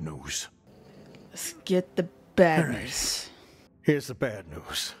the bad news? Let's get the bad All right. news. Here's the bad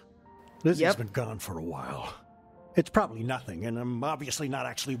news. Lizzie's been gone for a while. It's probably nothing, and I'm obviously not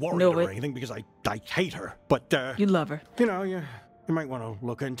actually worried or anything because I hate her. But you love her. You know, you might want to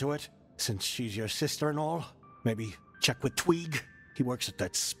look into it since she's your sister and all. Maybe check with Tweeg. He works at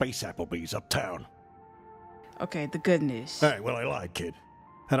that Space Applebee's uptown. Okay, the good news. All right, well, I lied, kid.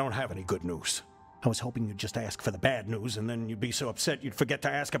 I don't have any good news. I was hoping you'd just ask for the bad news, and then you'd be so upset you'd forget to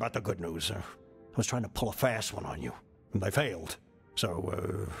ask about the good news. I was trying to pull a fast one on you, and I failed.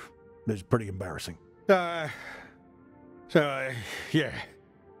 So, it's pretty embarrassing. Yeah,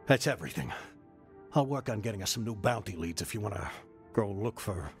 that's everything. I'll work on getting us some new bounty leads if you want to go look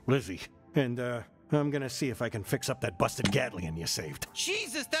for Lizzie. And, I'm gonna see if I can fix up that busted Gatlian you saved.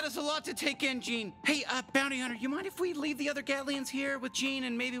 Jesus, that is a lot to take in, Gene. Hey, Bounty Hunter, you mind if we leave the other Gatlians here with Gene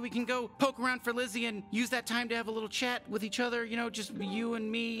and maybe we can go poke around for Lizzie and use that time to have a little chat with each other? You know, just you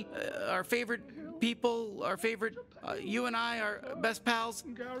and me, our favorite people, our favorite, you and I, our best pals.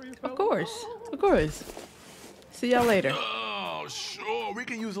 Of course. Of course. See y'all later. Oh, sure. We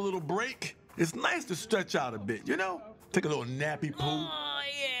can use a little break. It's nice to stretch out a bit, you know? Take a little nappy poo. Oh,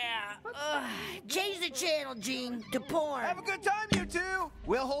 yeah. Change the channel, Gene, to porn. Have a good time, you two.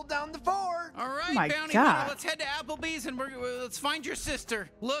 We'll hold down the fort. All right, My Bounty God. Hunter, let's head to Applebee's and let's find your sister.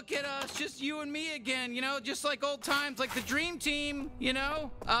 Look at us, just you and me again, you know, just like old times, like the dream team, you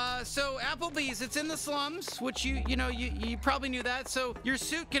know? So Applebee's, it's in the slums, which you probably knew that, so your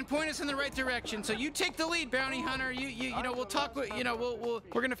suit can point us in the right direction. So you take the lead, Bounty Hunter. You know, we'll talk, you know,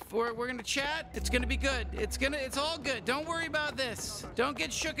 we're gonna chat. It's gonna be good. It's all good. Don't worry about this. Don't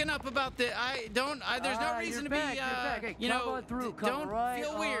get shooken up about this. There's no reason to be, Hey, you know, don't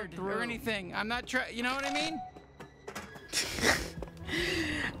feel weird or anything. I'm not trying, you know what I mean?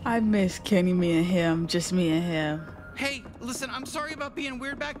 I miss Kenny, me and him. Just me and him. Hey, listen, I'm sorry about being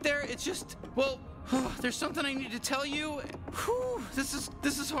weird back there. It's just, well, there's something I need to tell you. Whew, this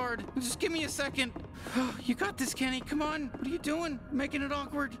is hard. Just give me a second. You got this, Kenny. Come on. What are you doing? Making it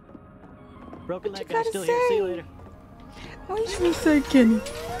awkward. Broken What leg you guy gotta still here. See you say? later. What did you say, Kenny?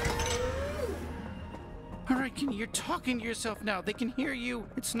 All right, Kenny, you're talking to yourself now. They can hear you.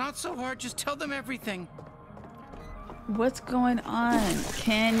 It's not so hard. Just tell them everything. What's going on,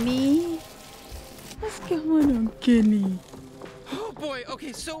 Kenny? What's going on, Kenny? Oh, boy.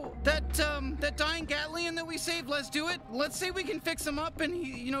 Okay, so that dying Gatlian that we saved, let's do it. Let's say we can fix him up and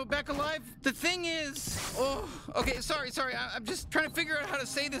he, you know, back alive. The thing is, okay, sorry. I'm just trying to figure out how to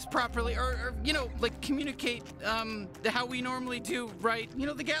say this properly, or you know, like communicate how we normally do, right? You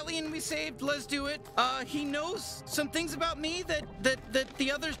know, the Gatlian we saved, let's do it. He knows some things about me that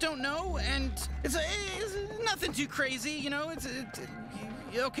the others don't know, and it's nothing too crazy, you know.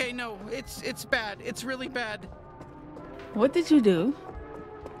 Okay, no, it's bad. It's really bad. What did you do?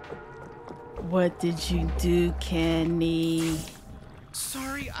 What did you do, Kenny?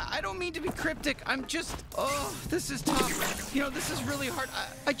 Sorry, I don't mean to be cryptic. I'm just, this is tough. You know, this is really hard.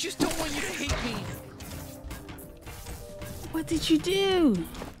 I just don't want you to hate me. What did you do?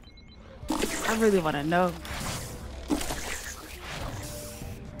 I really want to know.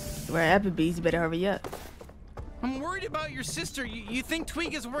 We're at Applebee's, you better hurry up. I'm worried about your sister. You think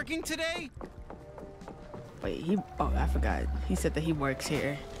Tweeg is working today? Wait, I forgot. He said that he works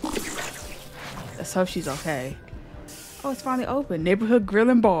here. Let's hope she's okay. Oh, it's finally open. Neighborhood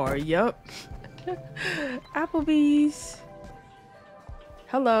Grill and Bar. Yup. Applebee's.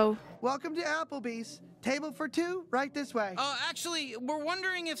 Hello. Welcome to Applebee's. Table for two, right this way. Actually, we're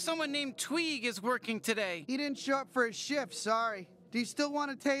wondering if someone named Tweeg is working today. He didn't show up for his shift, sorry. Do you still want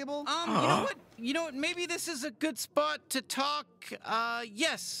a table? You know what? Maybe this is a good spot to talk.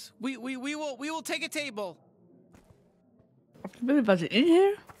 Yes, we will take a table. Really about to eat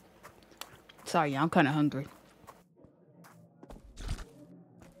here? Sorry, I'm kind of hungry.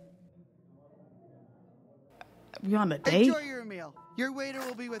 We on a date? Enjoy your meal. Your waiter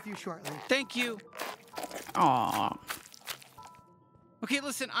will be with you shortly. Thank you. Aww. Okay,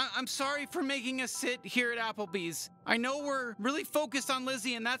 listen, I'm sorry for making us sit here at Applebee's. I know we're really focused on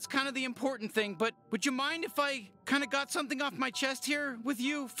Lizzie, and that's kind of the important thing, but would you mind if I kind of got something off my chest here with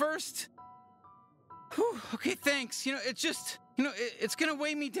you first? Whew, okay, thanks. You know, it's just, you know, it's gonna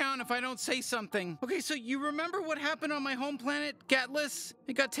weigh me down if I don't say something. Okay, so you remember what happened on my home planet, Gatlas?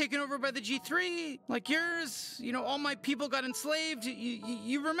 It got taken over by the G3, like yours. You know, all my people got enslaved.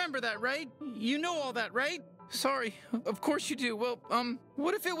 You remember that, right? You know all that, right? Sorry, of course you do. Well,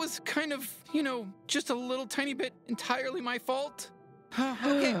 what if it was kind of, you know, just a little tiny bit entirely my fault?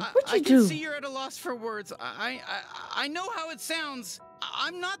 Okay, I can see you're at a loss for words. I know how it sounds.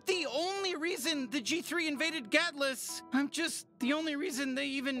 I'm not the only reason the G3 invaded Gatlas. I'm just the only reason they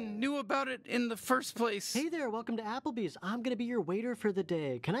even knew about it in the first place. Hey there, welcome to Applebee's. I'm gonna be your waiter for the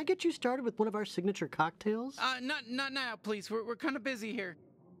day. Can I get you started with one of our signature cocktails? Not now, please. We're kind of busy here.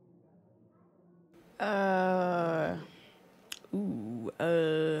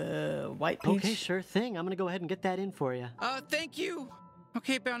 White peach. Okay, sure thing. I'm gonna go ahead and get that in for you. Thank you.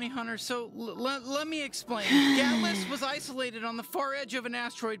 Okay, Bounty Hunter, so let me explain. Gatlas was isolated on the far edge of an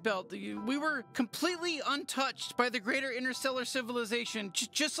asteroid belt. We were completely untouched by the greater interstellar civilization,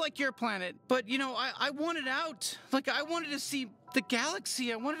 just like your planet. But, you know, I wanted out. Like, I wanted to see the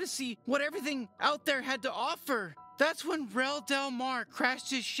galaxy. I wanted to see what everything out there had to offer. That's when Rel Del Mar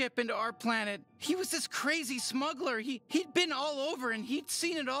crashed his ship into our planet. He was this crazy smuggler. He'd been all over and he'd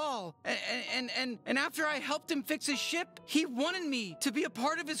seen it all. And after I helped him fix his ship, he wanted me to be a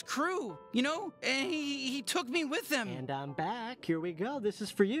part of his crew, you know? And he took me with him. And I'm back. Here we go. This is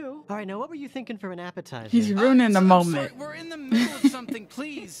for you. All right, now what were you thinking for an appetizer? He's ruining the moment. Sorry, we're in the middle of something,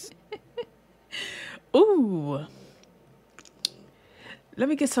 please. Ooh. Let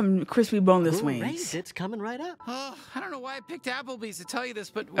me get some crispy boneless wings. Right, it's coming right up. Oh, I don't know why I picked Applebee's to tell you this,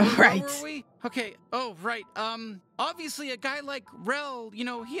 but where were we? Okay, right. Obviously a guy like Rel, you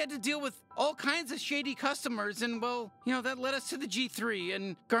know, he had to deal with all kinds of shady customers, and well, you know, that led us to the G3.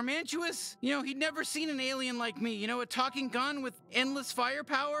 And Garmantuous, you know, he'd never seen an alien like me, you know, a talking gun with endless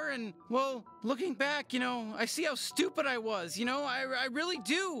firepower, and well, looking back, you know, I see how stupid I was, you know, I really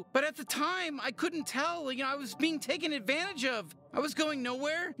do. But at the time, I couldn't tell, you know, I was being taken advantage of. I was going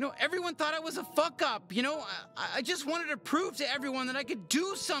nowhere. You know, everyone thought I was a fuck up, you know? I just wanted to prove to everyone that I could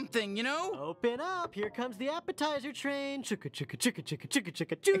do something, you know? Open up. Here comes the appetizer train. Chicka, chicka, chicka, chicka, chicka,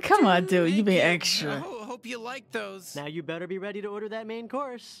 chicka, choo. Come on, dude. You being extra. I hope you like those. Now you better be ready to order that main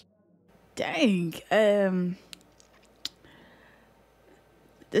course. Dang.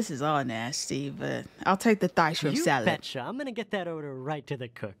 This is all nasty, but I'll take the thigh shrimp salad. You betcha. I'm gonna get that order right to the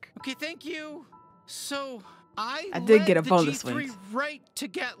cook. Okay, thank you. So, I did get a the bonus G3 wings. right to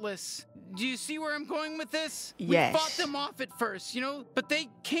Gatlas. Do you see where I'm going with this? Yes. We fought them off at first, you know, but they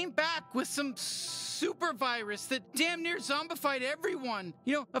came back with some super virus that damn near zombified everyone.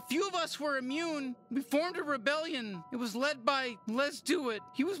 You know, a few of us were immune. We formed a rebellion. It was led by Les Do-It.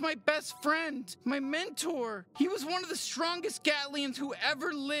 He was my best friend, my mentor. He was one of the strongest Gatlians who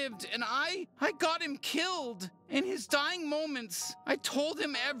ever lived, and I got him killed. In his dying moments, I told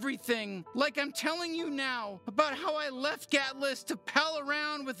him everything, like I'm telling you now, about how I left Gatlas to pal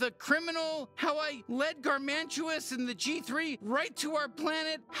around with a criminal, how I led Garmantuous and the G3 right to our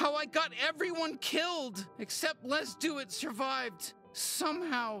planet, how I got everyone killed, except Les Do-It survived.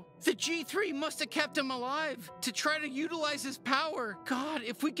 Somehow, the G3 must have kept him alive to try to utilize his power. God,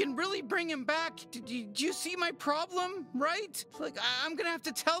 if we can really bring him back, do you see my problem, right? Like, I'm gonna have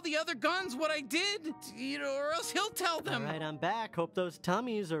to tell the other guns what I did, you know, or else he'll tell them. All right, I'm back. Hope those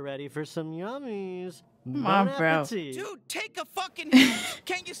tummies are ready for some yummies. Come on, Bon bro. appetit. Dude, take a fucking hit.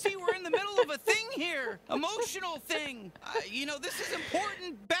 Can't you see we're in the middle of a thing here? Emotional thing. You know, this is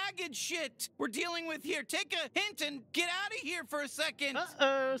important baggage shit we're dealing with here. Take a hint and get out of here for a second.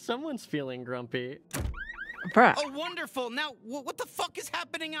 Someone's feeling grumpy. Bruh. Oh, wonderful. Now, what the fuck is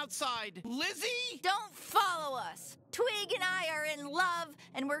happening outside? Lizzie? Don't follow us. Twig and I are in love,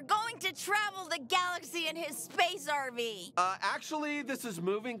 and we're going to travel the galaxy in his space RV. Actually, this is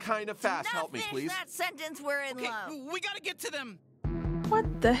moving kind of fast. Help me, please. That sentence, we're in love. We gotta get to them.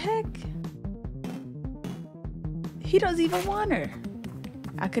 What the heck? He doesn't even want her.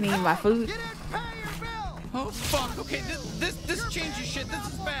 I couldn't eat my food. Oh, fuck. Okay, this changes shit. This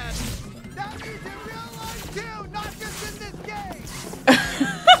is bad. That means in real life too, not just in this game.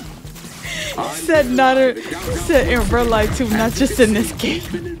 He said he said in real life too, not just in this game.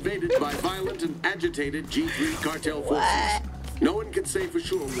 Been invaded by violent and agitated G3 cartel forces. No one can say for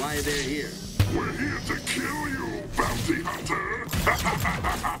sure why they're here. We're here to kill you, bounty hunter.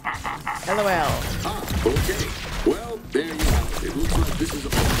 LOL. Okay. Well, there you have it. It looks like this is a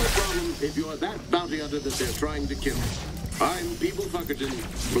possible problem if you're that bounty hunter that they're trying to kill. I'm People Fuckerton,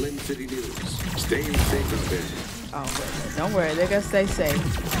 Blim City News. Stay safe out there. Oh, don't worry, they're gonna stay safe.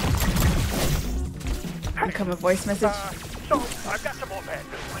 Incoming voice message. So, I've got some more bad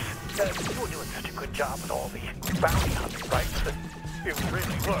news. You were doing such a good job with all the bounty hunting rights that you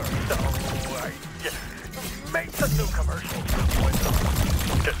really were. So, I made some new commercials with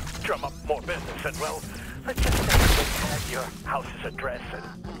just drum up more business. And, well, let's just say they had your house's address. And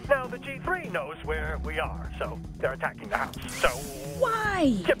now the G3 knows where we are. So, they're attacking the house. So,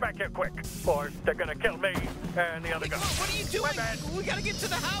 why? Get back here quick, or they're gonna kill me and the other guy. What are you doing? We gotta get to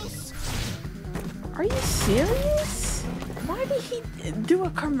the house. Are you serious? Why did he do a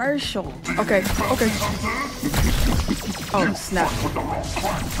commercial? Okay. Oh, snap.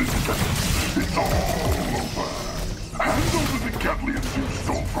 It's all over. Hand over the Gatlians you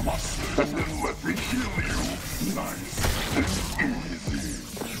stole from us, and then let me kill you. Nice and easy.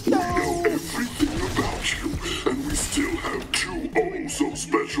 We know everything about you, and we still have two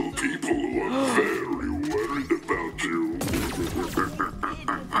oh-so-special people who are very worried about you.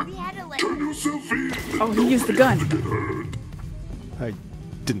 Turn yourself in. Oh, he used the gun. I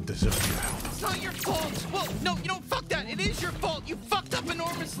didn't deserve your help. It's not your fault. Well, no, you know, fuck that. It is your fault. You fucked up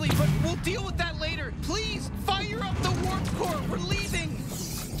enormously, but we'll deal with that later. Please, fire up the warp core. We're leaving.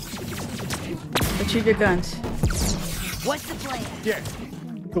 Retrieve your guns. What's the plan? Yeah,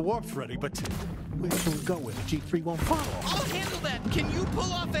 the warp's ready, but where can we go where the G3 won't follow? I'll handle that. Can you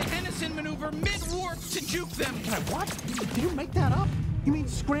pull off a Hennison maneuver mid-warp to juke them? Can I what? Did you make that up? You mean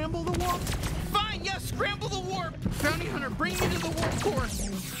scramble the warp? Fine, yes, scramble the warp. Bounty Hunter, bring me to the warp core.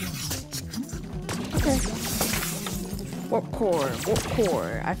 Okay. Warp core.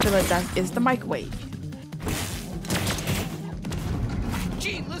 I feel like that is the microwave.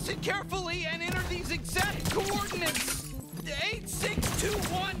 Gene, listen carefully and enter these exact coordinates.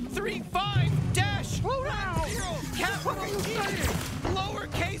 862135 dash 10 capital G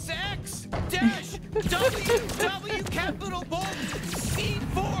lowercase x dash WW capital bold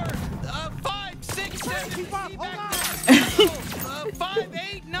C4 567 C back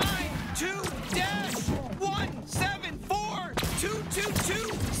 5892 dash 174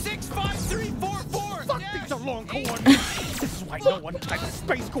 222 65344. Fuck, these are long coordinates. This is why no one types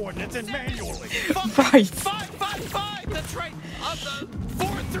space coordinates in manually. Right. 555. That's right.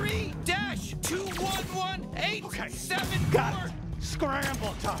 43-211874. Okay. Got it.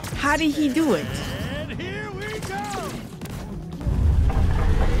 Scramble time. How did he do it? And here we go.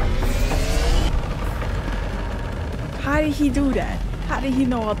 How did he do that? How did he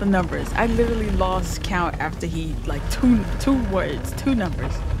know all the numbers? I literally lost count after he like two words, two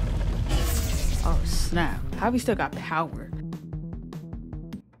numbers. Oh snap! How we still got power?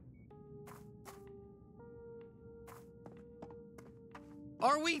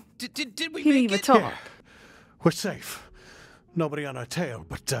 Are we? Did we He didn't make even it? talk. Yeah, we're safe. Nobody on our tail,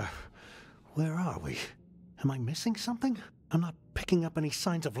 but, where are we? Am I missing something? I'm not picking up any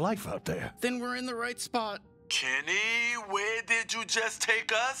signs of life out there. Then we're in the right spot. Kenny, where did you just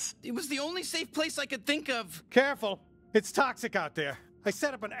take us? It was the only safe place I could think of. Careful. It's toxic out there. I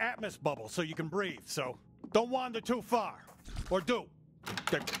set up an atmos bubble so you can breathe, so don't wander too far. Or do.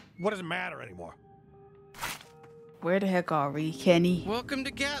 What does it matter anymore? Where the heck are we, Kenny? Welcome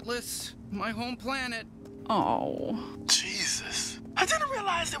to Gatlas, my home planet. Oh. Jesus. I didn't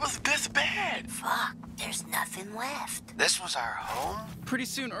realize it was this bad. Fuck, there's nothing left. This was our home? Pretty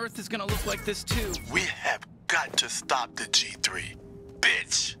soon Earth is gonna look like this too. We have got to stop the G3.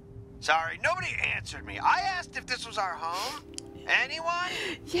 Bitch. Sorry, nobody answered me. I asked if this was our home. Anyone?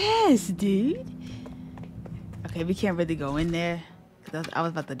 Yes, dude. Okay, we can't really go in there. 'Cause I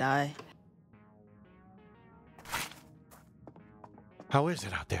was about to die. How is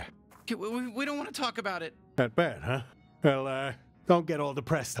it out there? Okay, we don't want to talk about it. Not bad, huh? Well, don't get all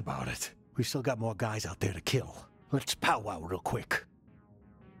depressed about it. We still got more guys out there to kill. Let's powwow real quick.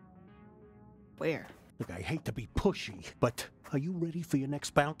 Where? Look, I hate to be pushy, but are you ready for your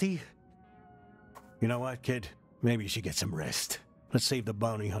next bounty? You know what, kid? Maybe you should get some rest. Let's save the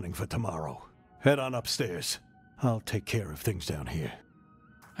bounty hunting for tomorrow. Head on upstairs. I'll take care of things down here.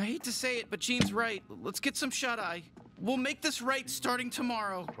 I hate to say it, but Gene's right. Let's get some shut-eye. We'll make this right starting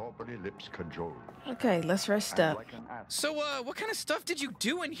tomorrow. Okay, let's rest up. So, what kind of stuff did you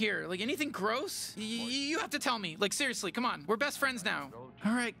do in here? Like, anything gross? You have to tell me. Like, seriously, come on. We're best friends now.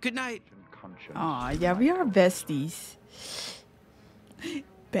 All right, good night. Aw, yeah, we are besties.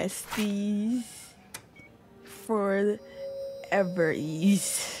 Besties. Forever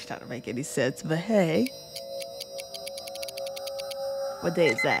ease. Not to make any sense, but hey. What day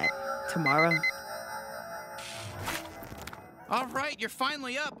is that? Tomorrow? All right, you're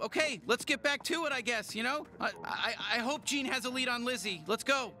finally up. Okay, let's get back to it, I guess, you know? I hope Gene has a lead on Lizzie. Let's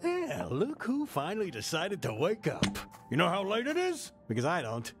go. Yeah, look who finally decided to wake up. You know how late it is? Because I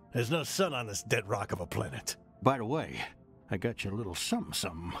don't. There's no sun on this dead rock of a planet. By the way, I got you a little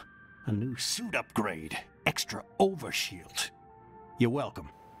something. A new suit upgrade. Extra overshield. You're welcome.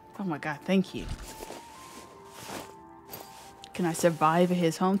 Oh my god, thank you. Can I survive in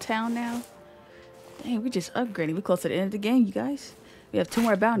his hometown now? Dang, we just upgraded. We're close to the end of the game, you guys. We have 2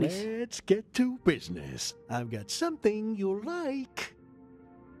 more bounties. Let's get to business. I've got something you'll like.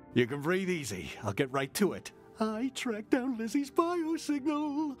 You can breathe easy. I'll get right to it. I tracked down Lizzie's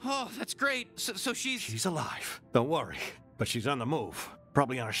biosignal. Oh, that's great. So she's... She's alive. Don't worry. But she's on the move.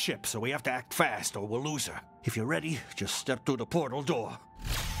 Probably on a ship, so we have to act fast or we'll lose her. If you're ready, just step through the portal door.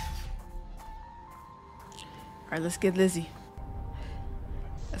 Alright, let's get Lizzie.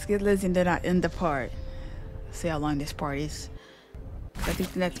 Let's get Lizzie and then I end the part. See how long this part is. I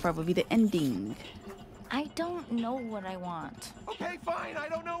think the next part will be the ending. I don't know what I want. Okay, fine. I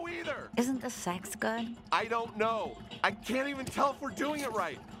don't know either. Isn't the sex good? I don't know. I can't even tell if we're doing it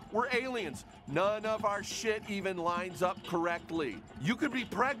right. We're aliens. None of our shit even lines up correctly. You could be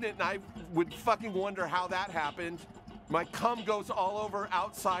pregnant and I would fucking wonder how that happened. My cum goes all over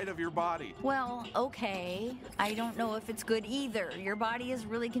outside of your body. Well, okay. I don't know if it's good either. Your body is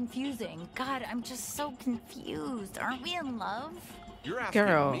really confusing. God, I'm just so confused. Aren't we in love? You're asking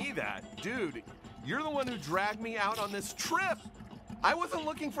Girl. me that. Dude, you're the one who dragged me out on this trip. I wasn't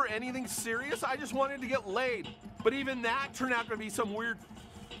looking for anything serious. I just wanted to get laid. But even that turned out to be some weird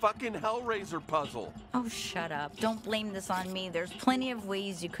fucking Hellraiser puzzle. Oh, shut up. Don't blame this on me. There's plenty of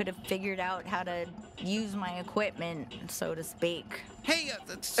ways you could have figured out how to use my equipment, so to speak. Hey,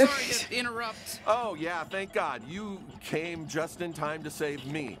 sorry to interrupt. Oh, yeah, thank God. You came just in time to save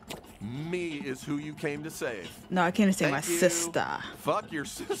me. Me is who you came to save. No, I can't say my Thank you. sister. Fuck your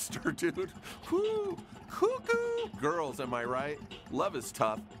sister, dude. Whoo, cuckoo. Girls, am I right? Love is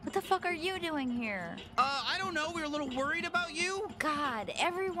tough. What the fuck are you doing here? I don't know. We were a little worried about you. God,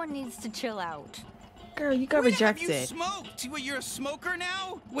 everyone needs to chill out. Girl, you got Wait, have rejected. you smoked? Wait, you're a smoker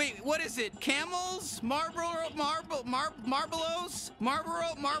now? Wait, what is it? Camels? Marlboros? Marlboros?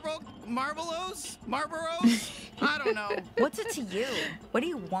 I don't know. What's it to you? What do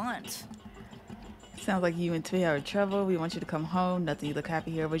you want? Sounds like you and Twee are in trouble. We want you to come home. Nothing, you look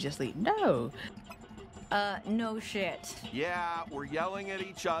happy here. We just leave. No. No shit. Yeah, we're yelling at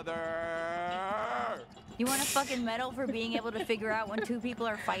each other. You want a fucking medal for being able to figure out when 2 people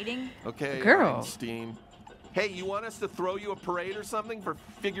are fighting? Okay, Girl. Einstein. Hey, you want us to throw you a parade or something for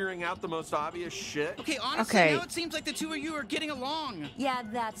figuring out the most obvious shit? Okay, honestly, now it seems like the two of you are getting along. Yeah,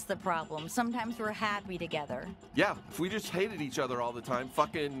 that's the problem. Sometimes we're happy together. Yeah, if we just hated each other all the time,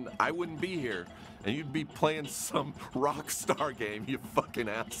 fucking, I wouldn't be here. And you'd be playing some rock star game, you fucking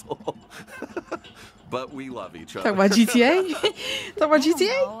asshole. But we love each other. Talk about GTA? Talk about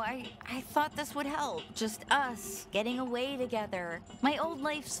GTA? No, I thought this would help. Just us getting away together. My old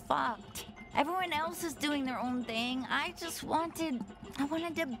life's fucked. Everyone else is doing their own thing. I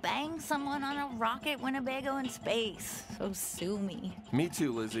wanted to bang someone on a rocket Winnebago in space. So sue me. Me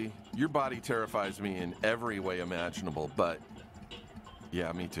too, Lizzie. Your body terrifies me in every way imaginable, but yeah,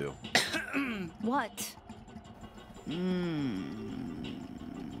 me too. What?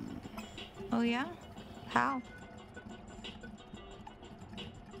 Oh yeah? How?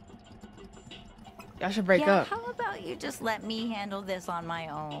 Y'all should break yeah, up. How about you just let me handle this on my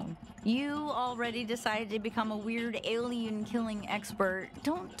own? You already decided to become a weird alien killing expert.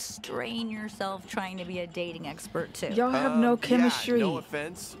 Don't strain yourself trying to be a dating expert too. Y'all have no chemistry. Yeah, no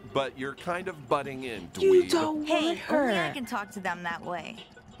offense, but you're kind of butting in, dweeb. You don't want Hey, her. only I can talk to them that way.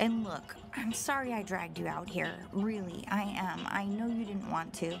 And look, I'm sorry I dragged you out here. Really, I am. I know you didn't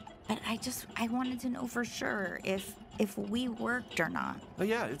want to. But I wanted to know for sure if we worked or not. Oh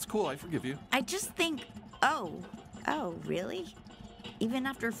yeah, it's cool. I forgive you. I just think, oh, really? Even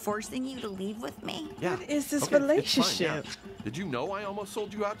after forcing you to leave with me? Yeah. What is this Okay, relationship? it's fine, yeah. Did you know I almost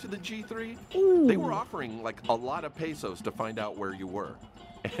sold you out to the G3? Ooh. They were offering like a lot of pesos to find out where you were.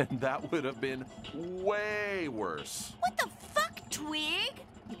 And that would have been way worse. What the fuck, Twig?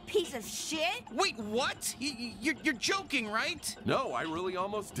 You piece of shit. Wait, what? You're joking, right? No, I really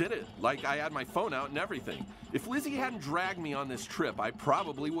almost did it. Like, I had my phone out and everything. If Lizzie hadn't dragged me on this trip, I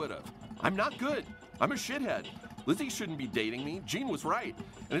probably would have. I'm not good. I'm a shithead. Lizzie shouldn't be dating me. Gene was right.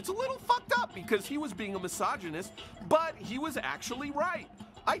 And it's a little fucked up because he was being a misogynist, but he was actually right.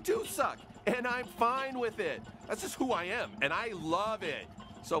 I do suck, and I'm fine with it. That's just who I am, and I love it.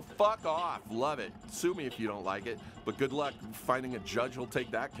 So fuck off. Love it. Sue me if you don't like it, but good luck finding a judge who'll take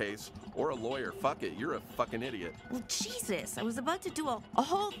that case. Or a lawyer. Fuck it. You're a fucking idiot. Well, Jesus, I was about to do a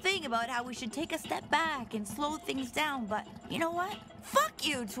whole thing about how we should take a step back and slow things down, but you know what? Fuck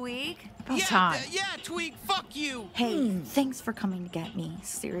you, Tweak. Yeah, Tweak, fuck you. Hey, thanks for coming to get me.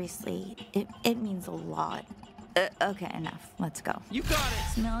 Seriously, it means a lot. Okay, enough. Let's go. You got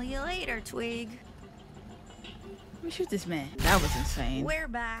it. Smell you later, Twig. Let me shoot this man. That was insane. We're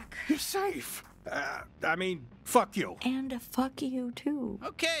back. You're safe. I mean, fuck you. And fuck you, too.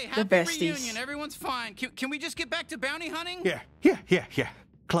 Okay, The happy besties. reunion. Everyone's fine. Can we just get back to bounty hunting? Yeah.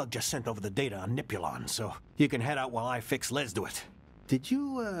 Clug just sent over the data on Nipulon, so you can head out while I fix Lesduit. Did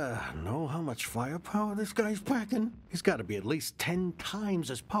you, know how much firepower this guy's packing? He's got to be at least 10 times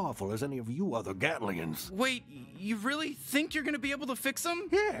as powerful as any of you other Gatlians. Wait, you really think you're gonna be able to fix them?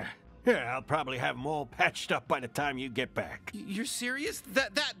 Yeah, I'll probably have them all patched up by the time you get back. You're serious?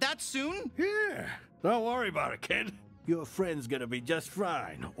 That soon? Yeah. Don't worry about it, kid. Your friend's gonna be just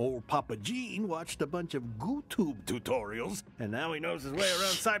fine. Old Papa Gene watched a bunch of GooTube tutorials, and now he knows his way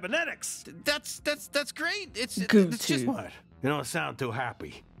around cybernetics. That's great. It's just What? You don't sound too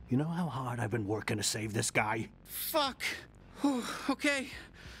happy. You know how hard I've been working to save this guy? fuck. Whew, okay.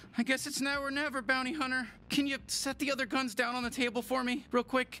 I guess it's now or never, bounty hunter. Can you set the other guns down on the table for me, real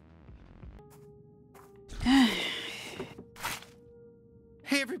quick?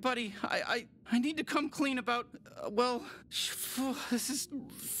 Hey everybody, I need to come clean about, well, this is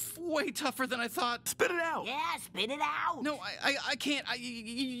way tougher than I thought. Spit it out. Yeah, spit it out. No, I can't.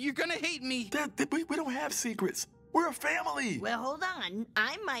 You're gonna hate me. We don't have secrets. We're a family. Well, hold on.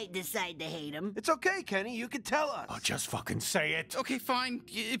 I might decide to hate him. It's okay, Kenny. You can tell us. Oh, just fucking say it. Okay, fine.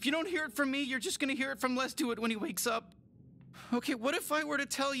 If you don't hear it from me, you're just gonna hear it from Lesduit when he wakes up. Okay, what if I were to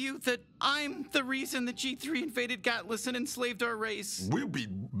tell you that I'm the reason the G3 invaded Gatlas and enslaved our race? We'll be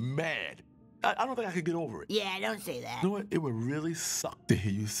mad. I don't think I could get over it. Yeah, don't say that. You know what? It would really suck to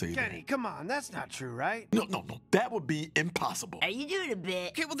hear you say that. Kenny, come on. That's not true, right? No. That would be impossible. Are you doing a bit?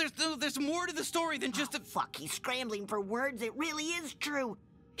 Okay, well, there's more to the story than just a... Fuck, he's scrambling for words. It really is true.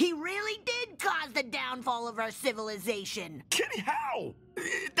 He really did cause the downfall of our civilization. Kenny, how?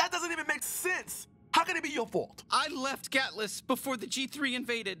 That doesn't even make sense. How can it be your fault? I left Gatlas before the G3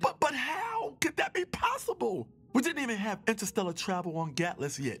 invaded. But how could that be possible? We didn't even have interstellar travel on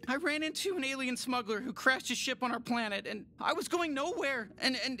Gatlas yet. I ran into an alien smuggler who crashed his ship on our planet, and I was going nowhere.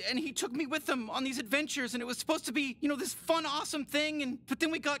 And he took me with him on these adventures, and it was supposed to be, you know, this fun, awesome thing. But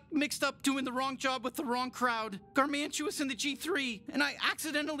then we got mixed up doing the wrong job with the wrong crowd. Garmantuous and the G3, and I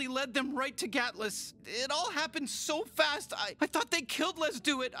accidentally led them right to Gatlas. It all happened so fast. I thought they killed Let's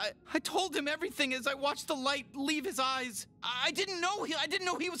Do It. I told him everything as I watched the light leave his eyes. I didn't know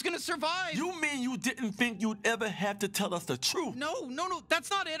he was gonna survive. You mean you didn't think you'd ever have to tell us the truth? No,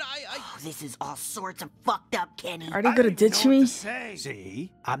 that's not it. Oh, this is all sorts of fucked up, Kenny. Are they gonna ditch me?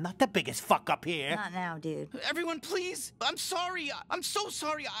 See? I'm not the biggest fuck up here. Not now, dude. Everyone, please. I'm sorry. I'm so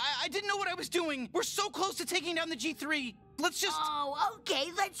sorry. I didn't know what I was doing. We're so close to taking down the G3. Let's just... Oh, okay.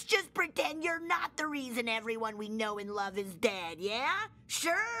 Let's just pretend you're not the reason everyone we know and love is dead, yeah?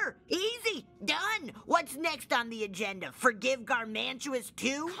 Sure. Easy. Done. What's next on the agenda? Forgive Garmantuous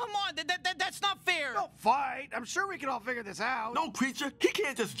too? Come on. That's not fair. Don't fight. I'm sure we can all figure this out. No, Creature. He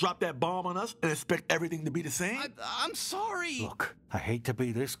can't just drop that bomb on us and expect everything to be the same. I'm sorry. Look, I hate to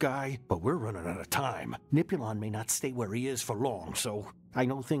be this guy, but we're running out of time. Nipulon may not stay where he is for long, so I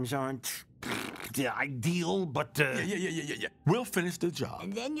know things aren't ideal, but Yeah. We'll finish the job.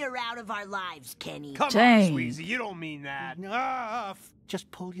 And then you're out of our lives, Kenny. Come on, Sweezy. You don't mean that. Just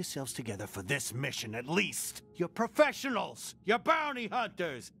pull yourselves together for this mission, at least. You're professionals. You're bounty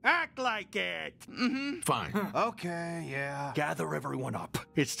hunters. Act like it. Fine. Okay, yeah. Gather everyone up.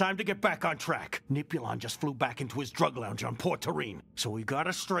 It's time to get back on track. Nipulon just flew back into his drug lounge on Port Terine, so we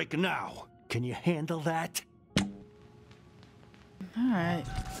gotta strike now. Can you handle that? All right.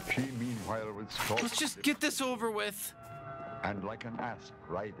 She meanwhile would stalk Let's just get this over with. and like an asp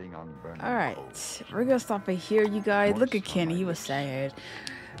riding on burning All right. We're gonna stop it here, you guys. Look at Kenny. He was sad.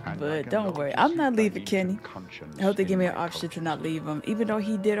 But don't worry, I'm not leaving Kenny. I hope they give me an option to not leave him. Even though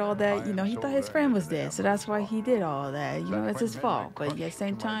he did all that, you know, he thought his friend was dead. So that's why he did all that. You know, it's his fault. But at the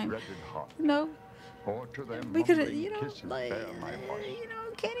same time, you know, we could have, you know, like, you know,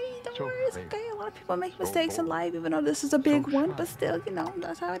 Kenny, don't worry, it's okay. A lot of people make mistakes in life, even though this is a big one. But still, you know,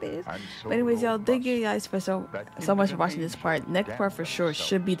 that's how it is. But anyways, y'all, thank you guys for so much for watching this part. Next part for sure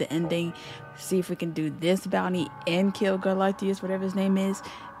should be the ending. See if we can do this bounty and kill Galactus, whatever his name is.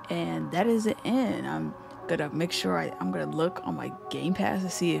 And that is the end. I'm gonna make sure I'm gonna look on my Game Pass to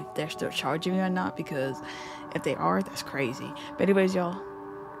see if they're still charging me or not, because if they are, that's crazy. But anyways, y'all,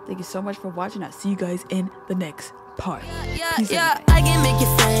 thank you so much for watching. I'll see you guys in the next part. Yeah, I can make you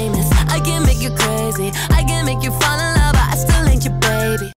famous, I can make you crazy, I can make you fall in love, but I still ain't your baby.